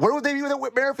 Where would they be without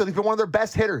Whit Merrifield? He's been one of their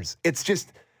best hitters. It's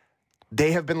just,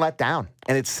 they have been let down.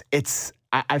 And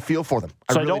I feel for them.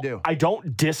 I really do. I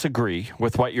don't disagree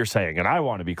with what you're saying, and I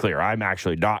want to be clear. I'm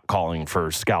actually not calling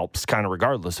for scalps, kind of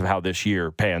regardless of how this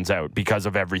year pans out because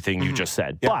of everything you just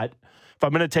said. Yeah. But if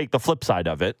I'm going to take the flip side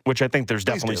of it, which I think there's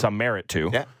definitely some merit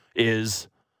to, is,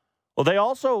 they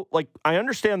also, I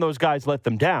understand those guys let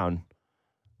them down.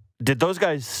 Did those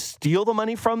guys steal the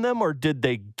money from them, or did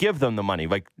they give them the money?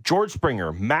 George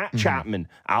Springer, Matt Chapman,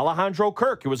 Alejandro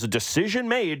Kirk. It was a decision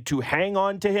made to hang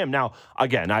on to him. Now,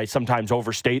 again, I sometimes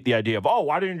overstate the idea of,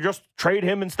 why didn't you just trade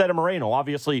him instead of Moreno?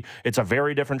 Obviously, it's a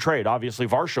very different trade. Obviously,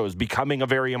 Varsho is becoming a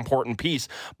very important piece.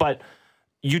 But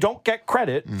you don't get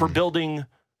credit for building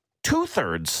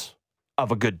 2/3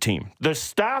 of a good team. The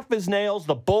staff is nails.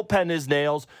 The bullpen is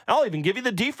nails. I'll even give you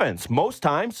the defense. Most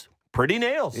times, pretty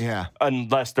nails. Yeah.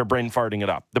 Unless they're brain farting it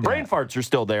up. The brain farts are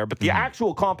still there, but the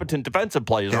actual competent defensive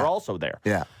plays are also there.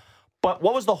 Yeah. But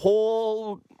what was the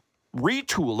whole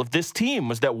retool of this team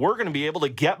was that we're going to be able to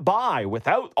get by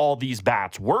without all these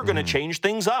bats. We're going to change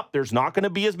things up. There's not going to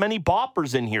be as many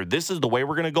boppers in here. This is the way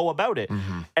we're going to go about it.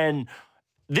 And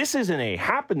this isn't a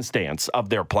happenstance of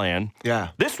their plan. Yeah.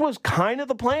 This was kind of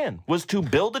the plan, was to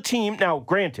build a team. Now,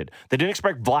 granted, they didn't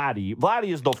expect Vladdy.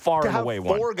 Vladdy is the far and away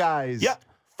one. 4 guys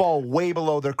fall way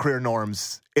below their career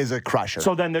norms is a crusher.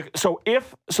 So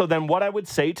then what I would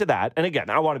say to that, and again,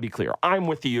 I want to be clear, I'm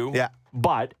with you. Yeah.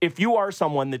 But if you are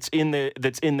someone that's in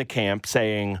the camp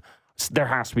saying there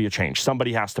has to be a change.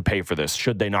 Somebody has to pay for this.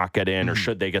 Should they not get in, or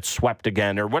should they get swept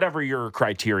again, or whatever your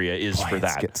criteria is for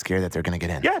that? It's scary that they're going to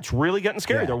get in. Yeah, it's really getting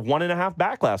scary. They're 1.5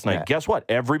 back last night. Yeah. Guess what?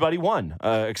 Everybody won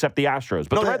except the Astros.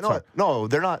 But the Red Sox. No,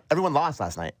 they're not. Everyone lost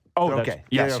last night. Oh, they're okay.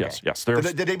 Yes, They're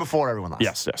yes. The day before, everyone lost.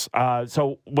 Yes.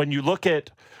 So when you look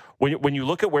at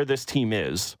where this team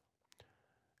is,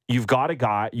 you've got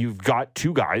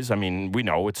two guys. I mean, we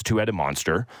know it's a two-headed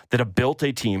monster that have built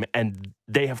a team, and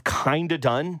they have kind of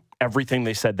done everything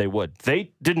they said they would.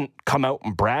 They didn't come out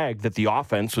and brag that the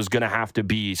offense was going to have to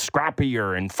be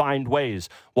scrappier and find ways.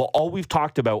 Well, all we've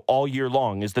talked about all year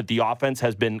long is that the offense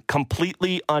has been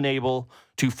completely unable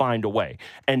to find a way.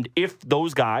 And if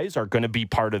those guys are going to be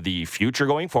part of the future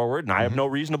going forward, and I have no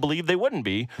reason to believe they wouldn't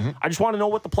be, I just want to know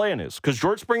what the plan is. Because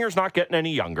George Springer's not getting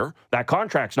any younger. That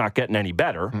contract's not getting any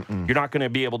better. You're not going to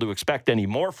be able to expect any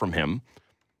more from him.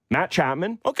 Matt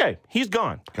Chapman, okay, he's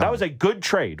gone. That was a good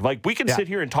trade. Like, we can sit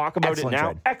here and talk about it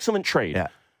now. Excellent trade. Yeah.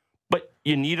 But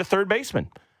you need a third baseman.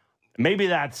 Maybe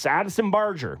that's Addison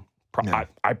Barger.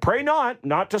 I pray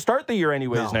not to start the year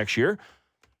anyways next year.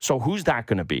 So who's that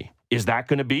going to be? Is that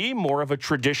going to be more of a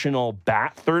traditional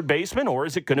bat third baseman, or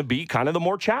is it going to be kind of the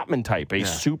more Chapman type, a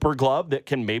super glove that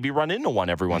can maybe run into one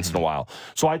every once in a while?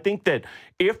 So I think that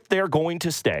if they're going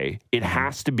to stay, it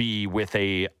has to be with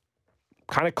a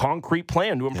kind of concrete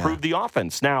plan to improve the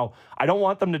offense. Now, I don't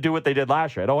want them to do what they did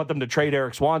last year. I don't want them to trade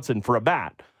Eric Swanson for a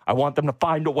bat. I want them to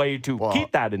find a way to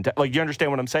keep that in. Like, you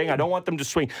understand what I'm saying? I don't want them to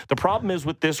swing. The problem is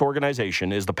with this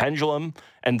organization is the pendulum,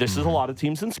 and this is a lot of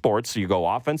teams in sports. So you go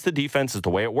offense to defense is the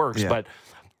way it works. But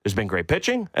there's been great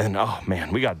pitching, and oh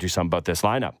man, we got to do something about this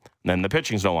lineup. And then the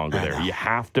pitching's no longer there. You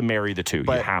have to marry the two.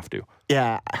 You have to.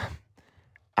 Yeah,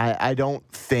 I don't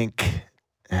think.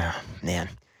 Man,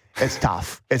 it's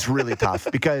tough. It's really tough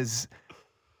because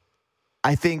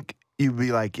I think you'd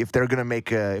be like, if they're gonna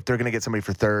get somebody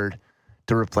for third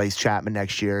to replace Chapman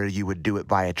next year, you would do it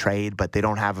by a trade, but they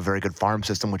don't have a very good farm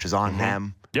system, which is on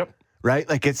them. Yep. Right?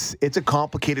 Like, it's a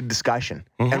complicated discussion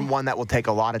and one that will take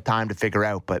a lot of time to figure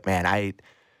out. But man,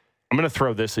 I'm going to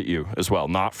throw this at you as well,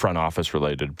 not front office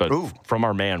related, but from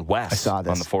our man Wes. I saw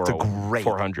this on the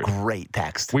 400. Great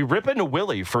text. We rip into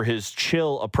Willie for his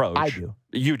chill approach. I do.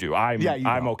 You do.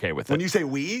 I'm okay with it. When you say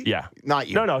we, not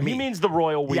you. No, me. He means the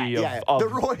royal we. Of the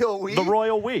royal we. The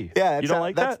royal we. Yeah, you don't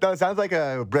like that? That sounds like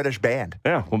a British band.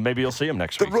 Yeah, well, maybe you'll see him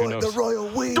next week. Who knows? The royal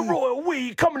we. The royal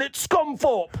we coming at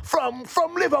Scunthorpe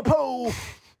from Liverpool.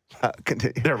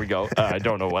 Continue. There we go. I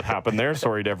don't know what happened there.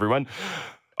 Sorry to everyone.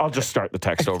 I'll just start the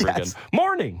text over again.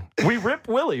 Morning. We rip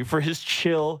Willie for his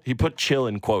chill. He put chill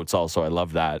in quotes also. I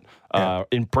love that.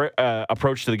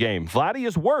 Approach to the game. Vladdy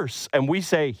is worse, and we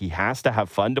say he has to have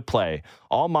fun to play.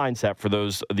 All mindset for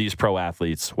these pro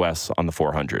athletes, Wes, on the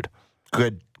 400.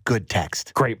 Good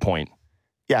text. Great point.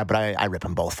 Yeah, but I rip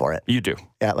them both for it. You do.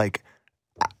 Yeah, like,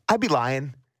 I'd be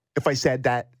lying if I said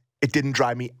that it didn't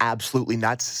drive me absolutely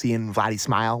nuts seeing Vladdy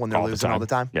smile when they're losing all the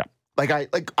time. Yeah.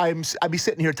 I'd be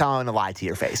sitting here telling a lie to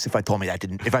your face if I told you that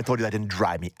didn't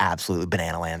drive me absolutely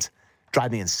banana lands.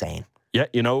 Drive me insane. Yeah,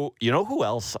 you know who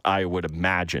else I would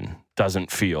imagine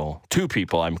doesn't feel, two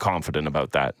people I'm confident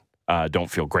about that, don't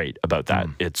feel great about that.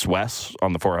 It's Wes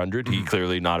on the 400. He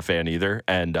clearly not a fan either.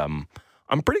 And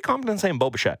I'm pretty confident saying Bo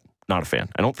Bichette, not a fan.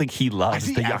 I don't think he loves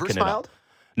the yucking it up.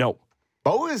 No.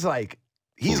 Bo is like,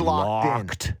 he's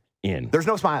locked in. There's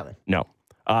no smiling. No.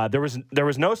 There was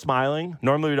no smiling.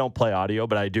 Normally we don't play audio,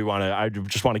 but I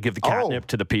just want to give the catnip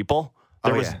to the people.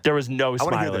 There was no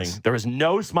smiling. There was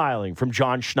no smiling from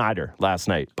John Schneider last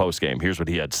night post game. Here's what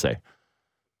he had to say.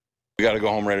 We got to go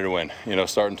home ready to win.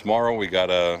 Starting tomorrow, we got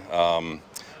to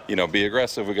be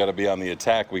aggressive. We got to be on the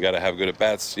attack. We got to have good at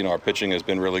bats. Our pitching has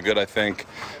been really good, I think,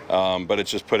 but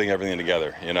it's just putting everything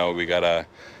together. We got to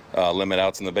limit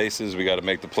outs in the bases. We got to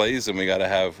make the plays, and we got to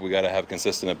have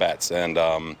consistent at bats. And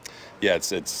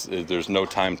there's no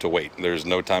time to wait. There's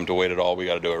no time to wait at all. We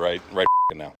got to do it right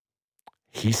now.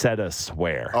 He said a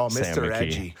swear. Oh, Mr.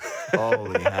 Edgy.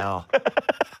 Holy hell.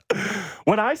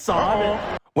 When I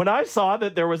saw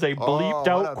that there was a bleeped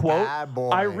out quote,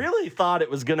 I really thought it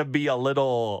was going to be a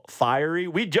little fiery.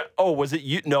 Was it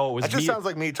you? No, it was me. That just sounds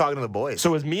like me talking to the boys.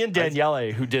 So it was me and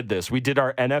Daniele who did this. We did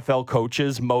our NFL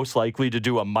coaches most likely to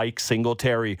do a Mike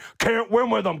Singletary, can't win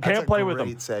with them, can't play with them.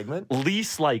 Great segment.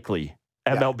 Least likely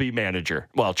MLB manager.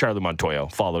 Well, Charlie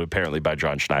Montoyo, followed apparently by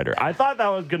John Schneider. I thought that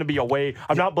was going to be a way.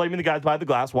 I'm not blaming the guys by the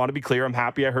glass. Want to be clear. I'm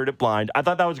happy I heard it blind. I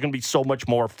thought that was going to be so much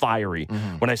more fiery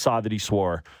when I saw that he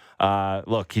swore.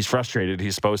 Look, he's frustrated.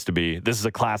 He's supposed to be. This is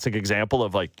a classic example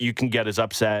of like you can get as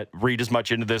upset, read as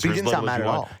much into this, But or he as didn't little sound as mad you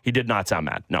at want. all. He did not sound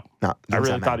mad. No, No, I didn't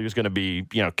really sound thought mad. he was going to be,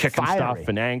 kicking Fiery. stuff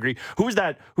and angry. Who's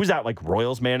that? Like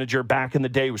Royals manager back in the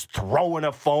day who was throwing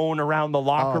a phone around the Oh, I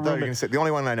locker thought you were room? going to say the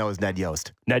only one I know is Ned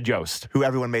Yost, Ned Yost. who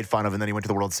everyone made fun of, and then he went to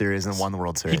the World Series and won the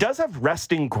World Series. He does have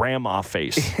resting grandma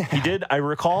face. He did. I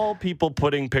recall people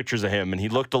putting pictures of him, and he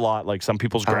looked a lot like some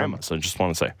people's grandmas. I just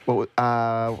want to say. What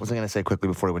was I going to say quickly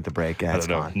before we went to break? Yeah, I it's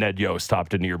don't know. gone. Ned Yost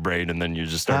topped into your brain, and then you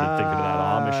just started thinking of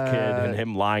that Amish kid and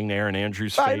him lying there in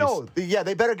Andrew's face. I know. Yeah,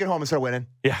 they better get home and start winning.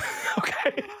 Yeah.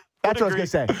 Okay. That's what I was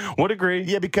going to say. Would agree.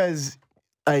 Yeah, because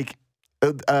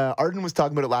Arden was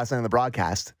talking about it last night on the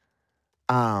broadcast.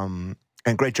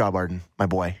 And great job, Arden, my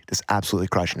boy. Just absolutely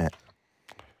crushing it.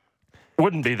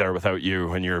 Wouldn't be there without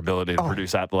you and your ability to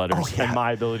produce at the letters and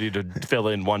my ability to fill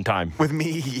in one time. With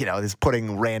me, just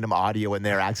putting random audio in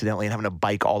there accidentally and having to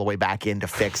bike all the way back in to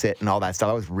fix it and all that stuff.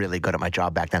 I was really good at my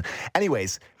job back then.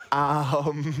 Anyways,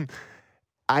 Arden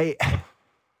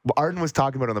was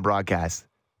talking about it on the broadcast.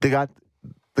 They got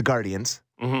the Guardians,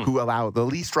 who allow the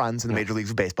least runs in the major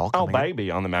leagues of baseball. Oh, baby,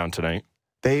 on the mound tonight.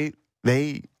 Did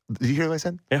you hear what I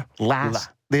said? Yeah.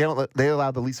 They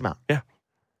allow the least amount. Yeah.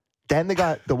 Then they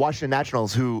got the Washington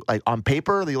Nationals, who, like, on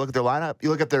paper, you look at their lineup, you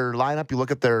look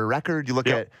at their record, you look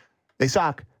at they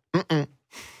suck. They're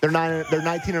 19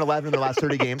 and 11 in their last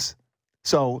 30 games.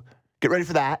 So get ready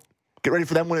for that. Get ready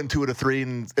for them winning 2 out of 3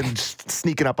 and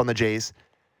sneaking up on the Jays.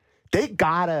 They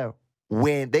gotta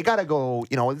win. They gotta go.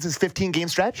 This is 15 game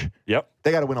stretch. Yep.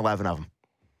 They gotta win 11 of them.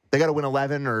 They gotta win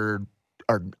 11, or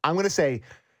I'm gonna say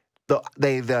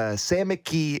the Sam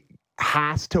McKee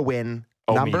has to win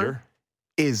number. Meter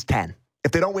is 10.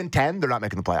 If they don't win 10, they're not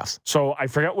making the playoffs. So I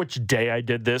forget which day I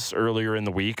did this earlier in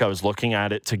the week. I was looking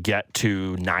at it to get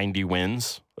to 90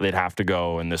 wins. They'd have to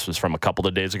go, and this was from a couple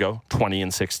of days ago, 20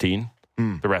 and 16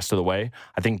 the rest of the way.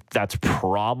 I think that's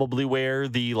probably where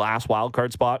the last wild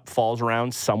card spot falls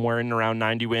around, somewhere in around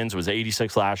 90 wins. It was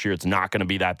 86 last year. It's not going to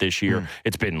be that this year.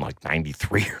 It's been like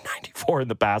 93 or 94 in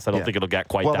the past. I don't think it'll get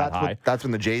quite that high. That's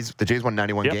when the Jays won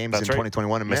 91 games in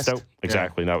 2021 and missed out.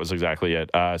 Exactly. That was exactly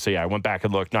it. I went back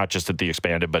and looked not just at the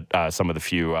expanded, but some of the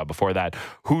few before that.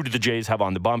 Who do the Jays have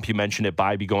on the bump? You mentioned it.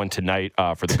 Bybee going tonight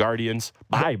for the Guardians.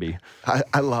 Bybee.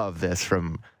 I love this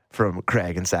from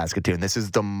Craig in Saskatoon. This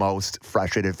is the most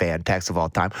frustrated fan text of all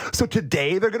time. So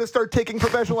today they're going to start taking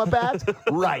professional at-bats?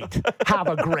 Right. Have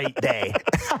a great day.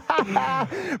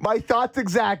 My thoughts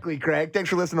exactly, Craig. Thanks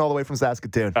for listening all the way from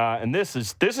Saskatoon. And this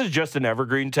is just an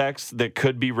evergreen text that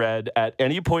could be read at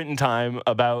any point in time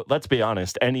about, let's be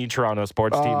honest, any Toronto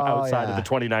sports team outside of the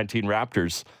 2019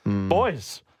 Raptors.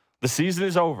 Boys, the season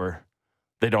is over.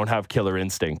 They don't have killer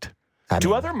instinct.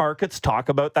 Do other markets talk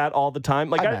about that all the time?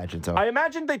 Like, I imagine so. I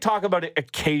imagine they talk about it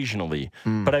occasionally,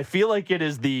 but I feel like it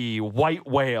is the white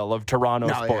whale of Toronto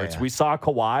sports. Yeah. We saw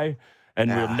Kawhi, and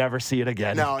we'll never see it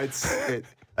again. No, there's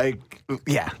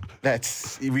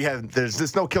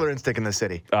just no killer instinct in the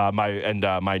city.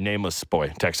 My nameless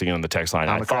boy texting in on the text line.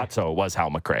 I thought so. It was Hal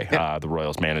McRae, the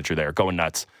Royals manager there, going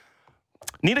nuts.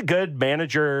 Need a good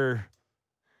manager.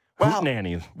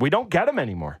 Hootenanny. We don't get him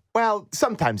anymore. Well,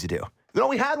 sometimes you do.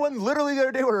 We had one literally the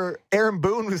other day where Aaron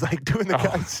Boone was like doing the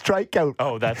guy's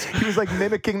strikeout. He was like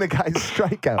mimicking the guy's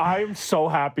strikeout. I'm so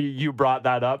happy you brought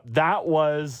that up. That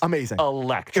was amazing.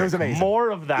 Electric. It was amazing. More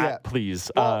of that, please.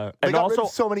 Well, they got rid of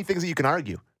so many things that you can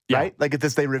argue, right? Like at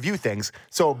this, they review things.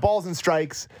 So balls and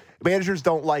strikes, managers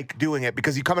don't like doing it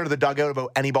because you come into the dugout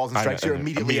about any balls and strikes, you're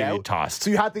immediately out. Tossed.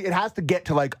 So it has to get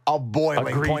to like a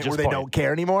boiling point where they don't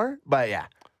care anymore. But yeah.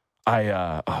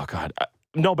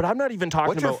 No, but I'm not even talking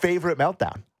about... What's your favorite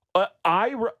meltdown?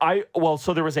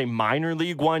 So there was a minor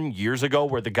league one years ago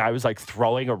where the guy was like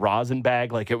throwing a rosin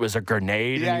bag like it was a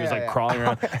grenade and he was crawling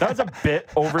around. That was a bit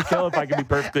overkill, if I can be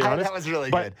perfectly honest. That was really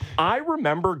good. I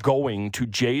remember going to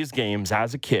Jays games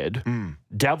as a kid,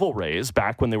 Devil Rays,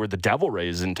 back when they were the Devil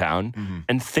Rays in town,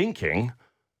 and thinking...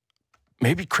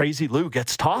 maybe Crazy Lou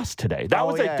gets tossed today. That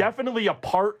was definitely a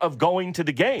part of going to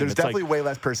the game. There's definitely way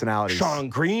less personalities. Sean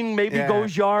Green maybe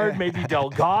goes yard, maybe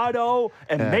Delgado,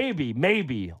 and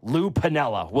maybe Lou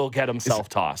Piniella will get himself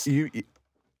tossed. You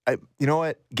know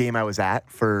what game I was at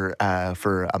for a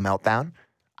meltdown?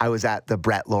 I was at the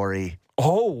Brett Laurie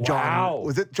Oh, wow.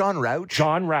 Was it John Rauch?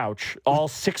 John Rauch, all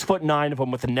 6'9" of them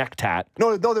with a neck tat.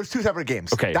 No, there's two separate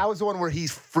games. Okay. That was the one where he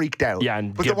freaked out. Yeah,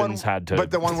 and but Gibbons had to.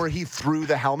 But the one where he threw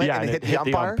the helmet and it hit the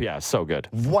umpire? Yeah, so good.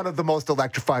 One of the most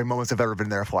electrifying moments I've ever been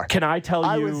there for. Can I tell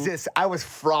you? I was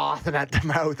frothing at the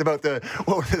mouth about the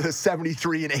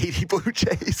 73 and 80 Blue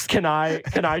Jays. Can I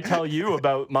tell you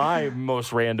about my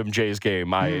most random Jays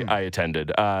game I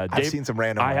attended? I've seen some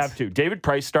random ones. I have too. David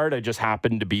Price start. I just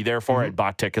happened to be there for. I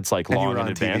bought tickets like long in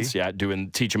advance. TV? Yeah,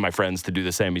 teaching my friends to do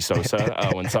the Sammy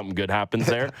Sosa when something good happens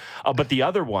there. But the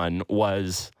other one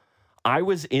was I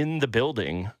was in the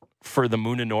building for the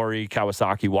Munenori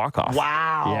Kawasaki walk-off.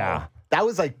 Wow. Yeah. That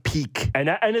was like peak. And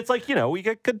it's like, we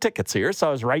get good tickets here. So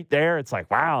I was right there. It's like,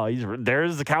 wow,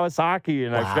 there's the Kawasaki.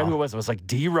 And I forget who it was. It was like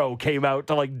D-Row came out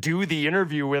to like do the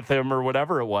interview with him or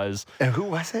whatever it was. And who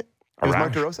was it? It was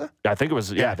Mark DeRosa? I think it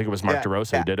was, I think it was Mark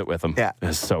DeRosa who did it with him. Yeah. It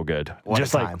was so good.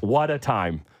 What a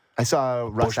time. I saw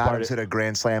Russ Adams hit a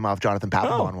grand slam off Jonathan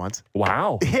Papelbon once.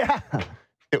 Wow. Yeah.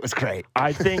 It was great.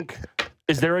 I think,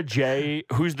 is there a Jay,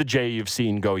 who's the Jay you've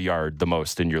seen go yard the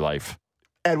most in your life?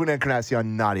 Edwin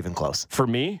Encarnacion, not even close. For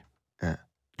me,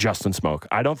 Justin Smoke.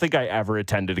 I don't think I ever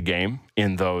attended a game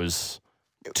in those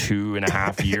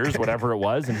 2.5 years, whatever it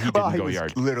was, and he didn't go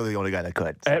yard. Literally the only guy that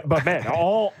could. So. But man,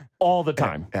 all the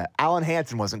time. Alan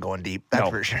Hansen wasn't going deep. That's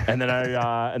for sure. And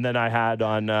then I had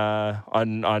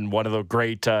on one of the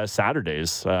great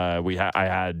Saturdays, I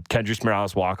had Kendrick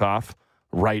Morales walk off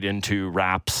right into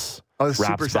Raps. Oh, the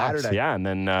Super Bucks. Saturday. Yeah, and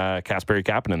then Kasperi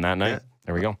Kapanen that night. Yeah.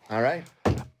 There we go. All right.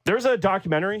 There's a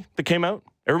documentary that came out.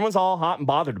 Everyone's all hot and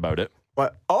bothered about it.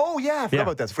 What? Oh, yeah. I forgot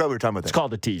about this. I forgot we were talking about this. It's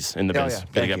called The Tease in the biz. Yeah.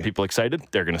 Gonna get people excited.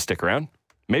 They're going to stick around.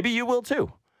 Maybe you will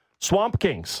too. Swamp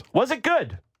Kings. Was it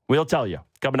good? We'll tell you.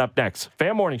 Coming up next.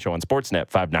 Fan Morning Show on Sportsnet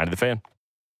 590 The Fan.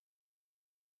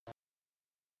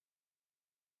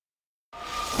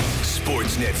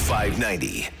 Sportsnet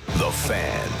 590 The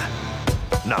Fan.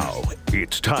 Now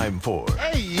it's time for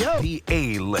the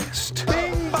A-List.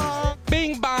 Bing bong.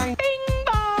 Bing bong. Bing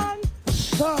bong.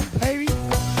 What's up, baby?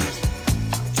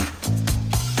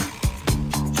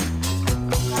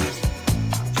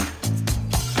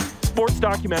 Sports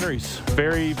documentaries,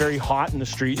 very, very hot in the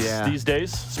streets these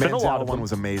days. It's been a lot of one them.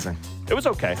 was amazing. It was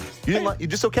okay. You didn't like? You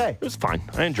just okay? It was fine.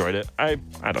 I enjoyed it. I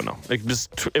don't know.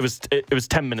 It was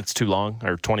 10 minutes too long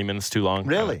or 20 minutes too long.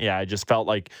 Really? Yeah. I just felt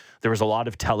like there was a lot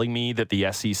of telling me that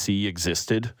the SEC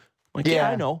existed. Like,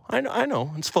 I know.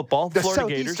 It's football. The Florida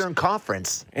Southeastern Gators.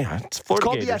 Conference. Yeah, it's Florida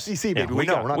called Gators. the SEC, baby. Yeah, we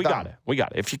know. We're not done. We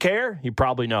got it. If you care, you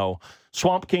probably know.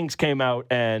 Swamp Kings came out,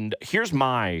 and here's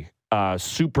my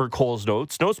super Coles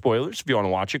notes. No spoilers. If you want to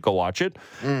watch it, go watch it.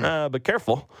 But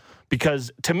careful,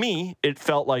 because to me, it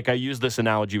felt like, I used this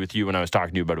analogy with you when I was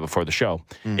talking to you about it before the show.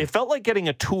 It felt like getting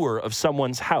a tour of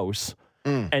someone's house.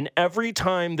 And every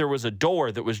time there was a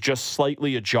door that was just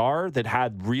slightly ajar that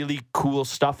had really cool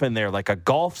stuff in there, like a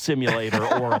golf simulator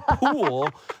or a pool,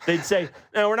 they'd say,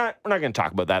 "No, we're not going to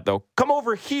talk about that though. Come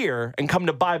over here and come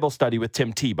to Bible study with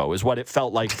Tim Tebow," is what it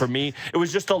felt like for me. It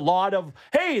was just a lot of,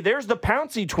 hey, there's the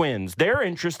Pouncey twins. They're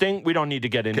interesting. We don't need to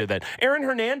get into that. Aaron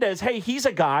Hernandez, hey, he's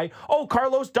a guy. Oh,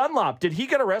 Carlos Dunlop, did he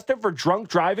get arrested for drunk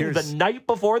driving the night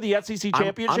before the SEC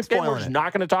championship game? We're just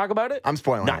not going to talk about it? I'm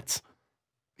spoiling Nuts.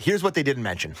 Here's what they didn't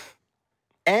mention.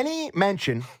 Any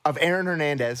mention of Aaron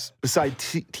Hernandez, besides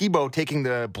Tebow taking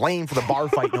the blame for the bar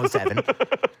fight in 07,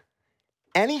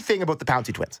 anything about the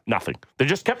Pouncey twins? Nothing. They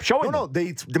just kept showing No,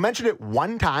 they mentioned it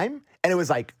one time, and it was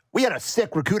like, we had a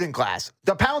sick recruiting class.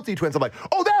 The Pouncey twins, I'm like,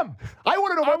 oh, them! I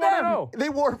want to know about them! Know. They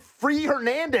wore free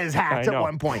Hernandez hats at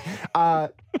one point.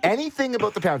 Anything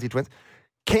about the Pouncey twins?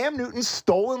 Cam Newton's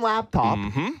stolen laptop,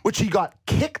 which he got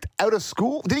kicked out of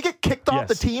school. Did he get kicked off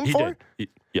the team for?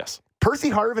 Yes. Percy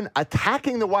Harvin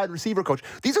attacking the wide receiver coach.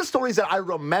 These are stories that I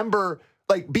remember,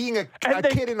 like being a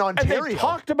kid in Ontario. And they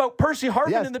talked about Percy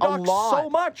Harvin in the docs so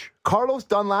much. Carlos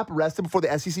Dunlap arrested before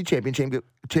the SEC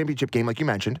championship game, like you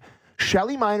mentioned.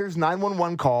 Shelly Minor's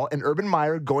 911 call and Urban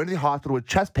Meyer going to the hospital with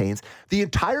chest pains. The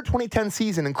entire 2010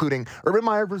 season, including Urban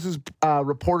Meyer versus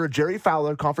reporter Jerry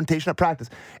Fowler confrontation at practice,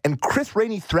 and Chris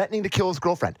Rainey threatening to kill his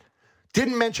girlfriend.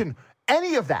 Didn't mention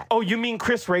any of that. Oh, you mean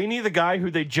Chris Rainey, the guy who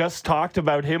they just talked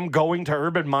about him going to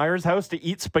Urban Meyer's house to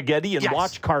eat spaghetti and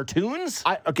watch cartoons?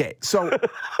 Okay, so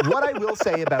what I will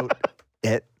say about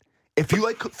it, if you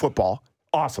like football,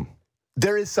 awesome.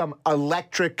 There is some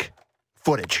electric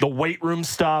footage. The weight room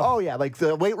stuff. Oh, yeah. Like,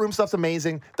 the weight room stuff's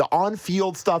amazing. The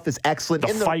on-field stuff is excellent.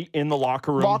 The fight in the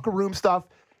locker room. Locker room stuff.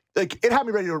 like, it had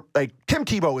me ready to, like, Tim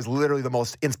Tebow is literally the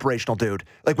most inspirational dude.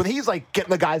 Like, when he's, like,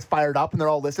 getting the guys fired up and they're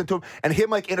all listening to him, and him,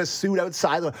 like, in a suit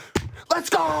outside, like, let's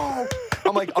go!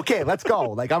 I'm like, okay, let's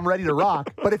go. Like, I'm ready to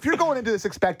rock. But if you're going into this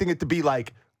expecting it to be,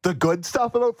 like, the good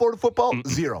stuff about Florida football,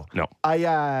 zero. No. I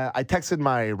texted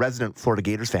my resident Florida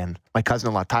Gators fan, my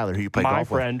cousin-in-law Tyler, who you play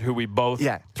golf with. My friend, who we both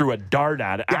threw a dart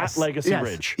at Legacy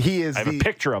Ridge. He is. I have a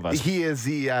picture of us. He is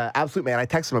the absolute man. I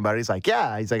texted him about it. He's like,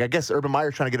 I guess Urban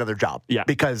Meyer's trying to get another job. Yeah.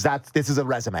 Because this is a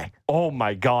resume. Oh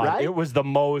my God! Right? It was the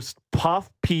most puff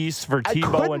piece for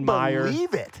Tebow and Meyer. I couldn't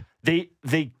believe it.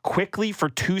 They quickly, for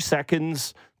 2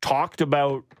 seconds, talked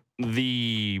about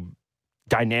the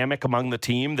dynamic among the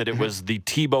team, that it was the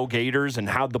Tebow Gators and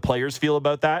how the players feel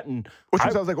about that. And which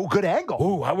sounds like, good angle.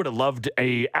 Oh, I would have loved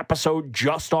a episode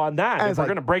just on that. If we're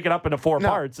going to break it up into 4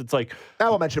 parts, it's like... I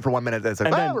will mention it for 1 minute. It's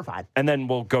like, we're fine. And then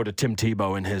we'll go to Tim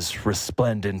Tebow in his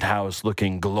resplendent house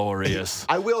looking glorious.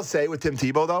 I will say with Tim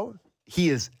Tebow, though, he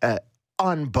is an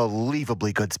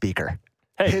unbelievably good speaker.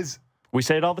 Hey, we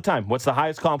say it all the time. What's the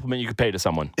highest compliment you could pay to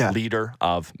someone? Yeah. Leader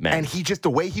of men. And the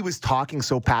way he was talking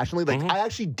so passionately, like, I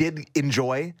actually did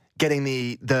enjoy getting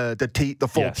the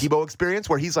full Tebow experience,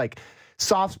 where he's like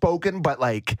soft-spoken, but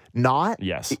like not.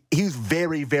 Yes. He's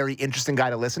very, very interesting guy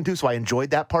to listen to, so I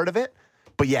enjoyed that part of it.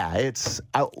 But yeah,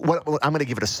 I'm going to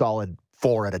give it a solid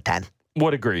 4 out of 10.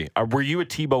 Would agree. Were you a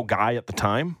Tebow guy at the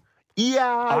time? Yeah.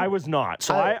 I was not.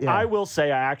 So I will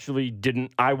say I actually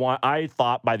didn't. I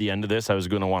thought by the end of this I was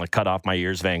going to want to cut off my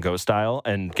ears Van Gogh style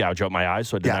and gouge out my eyes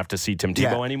so I didn't have to see Tim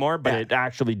Tebow anymore. But it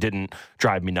actually didn't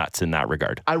drive me nuts in that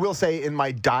regard. I will say, in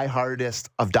my diehardest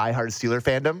of diehard Steeler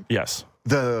fandom, yes,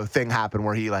 the thing happened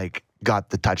where he like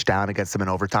got the touchdown against them in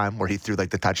overtime, where he threw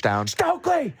like the touchdown.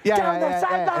 Stokely down the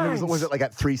sidelines. And was it like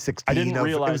at 3:16? I didn't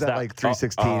realize it was that. at like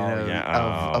 3:16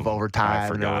 of overtime. I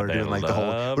forgot. And we're doing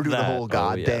the whole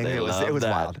God thing. It was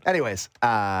wild. Anyways,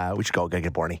 we should go get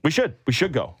Borny. We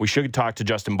should go. We should talk to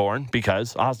Justin Bourne,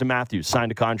 because Austin Matthews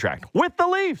signed a contract with the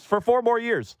Leafs for 4 more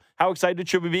years. How excited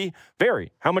should we be?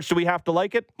 Very. How much do we have to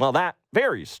like it? Well, that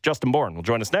varies. Justin Bourne will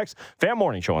join us next. Fan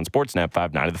Morning Show on Sportsnet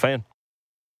 590 The Fan.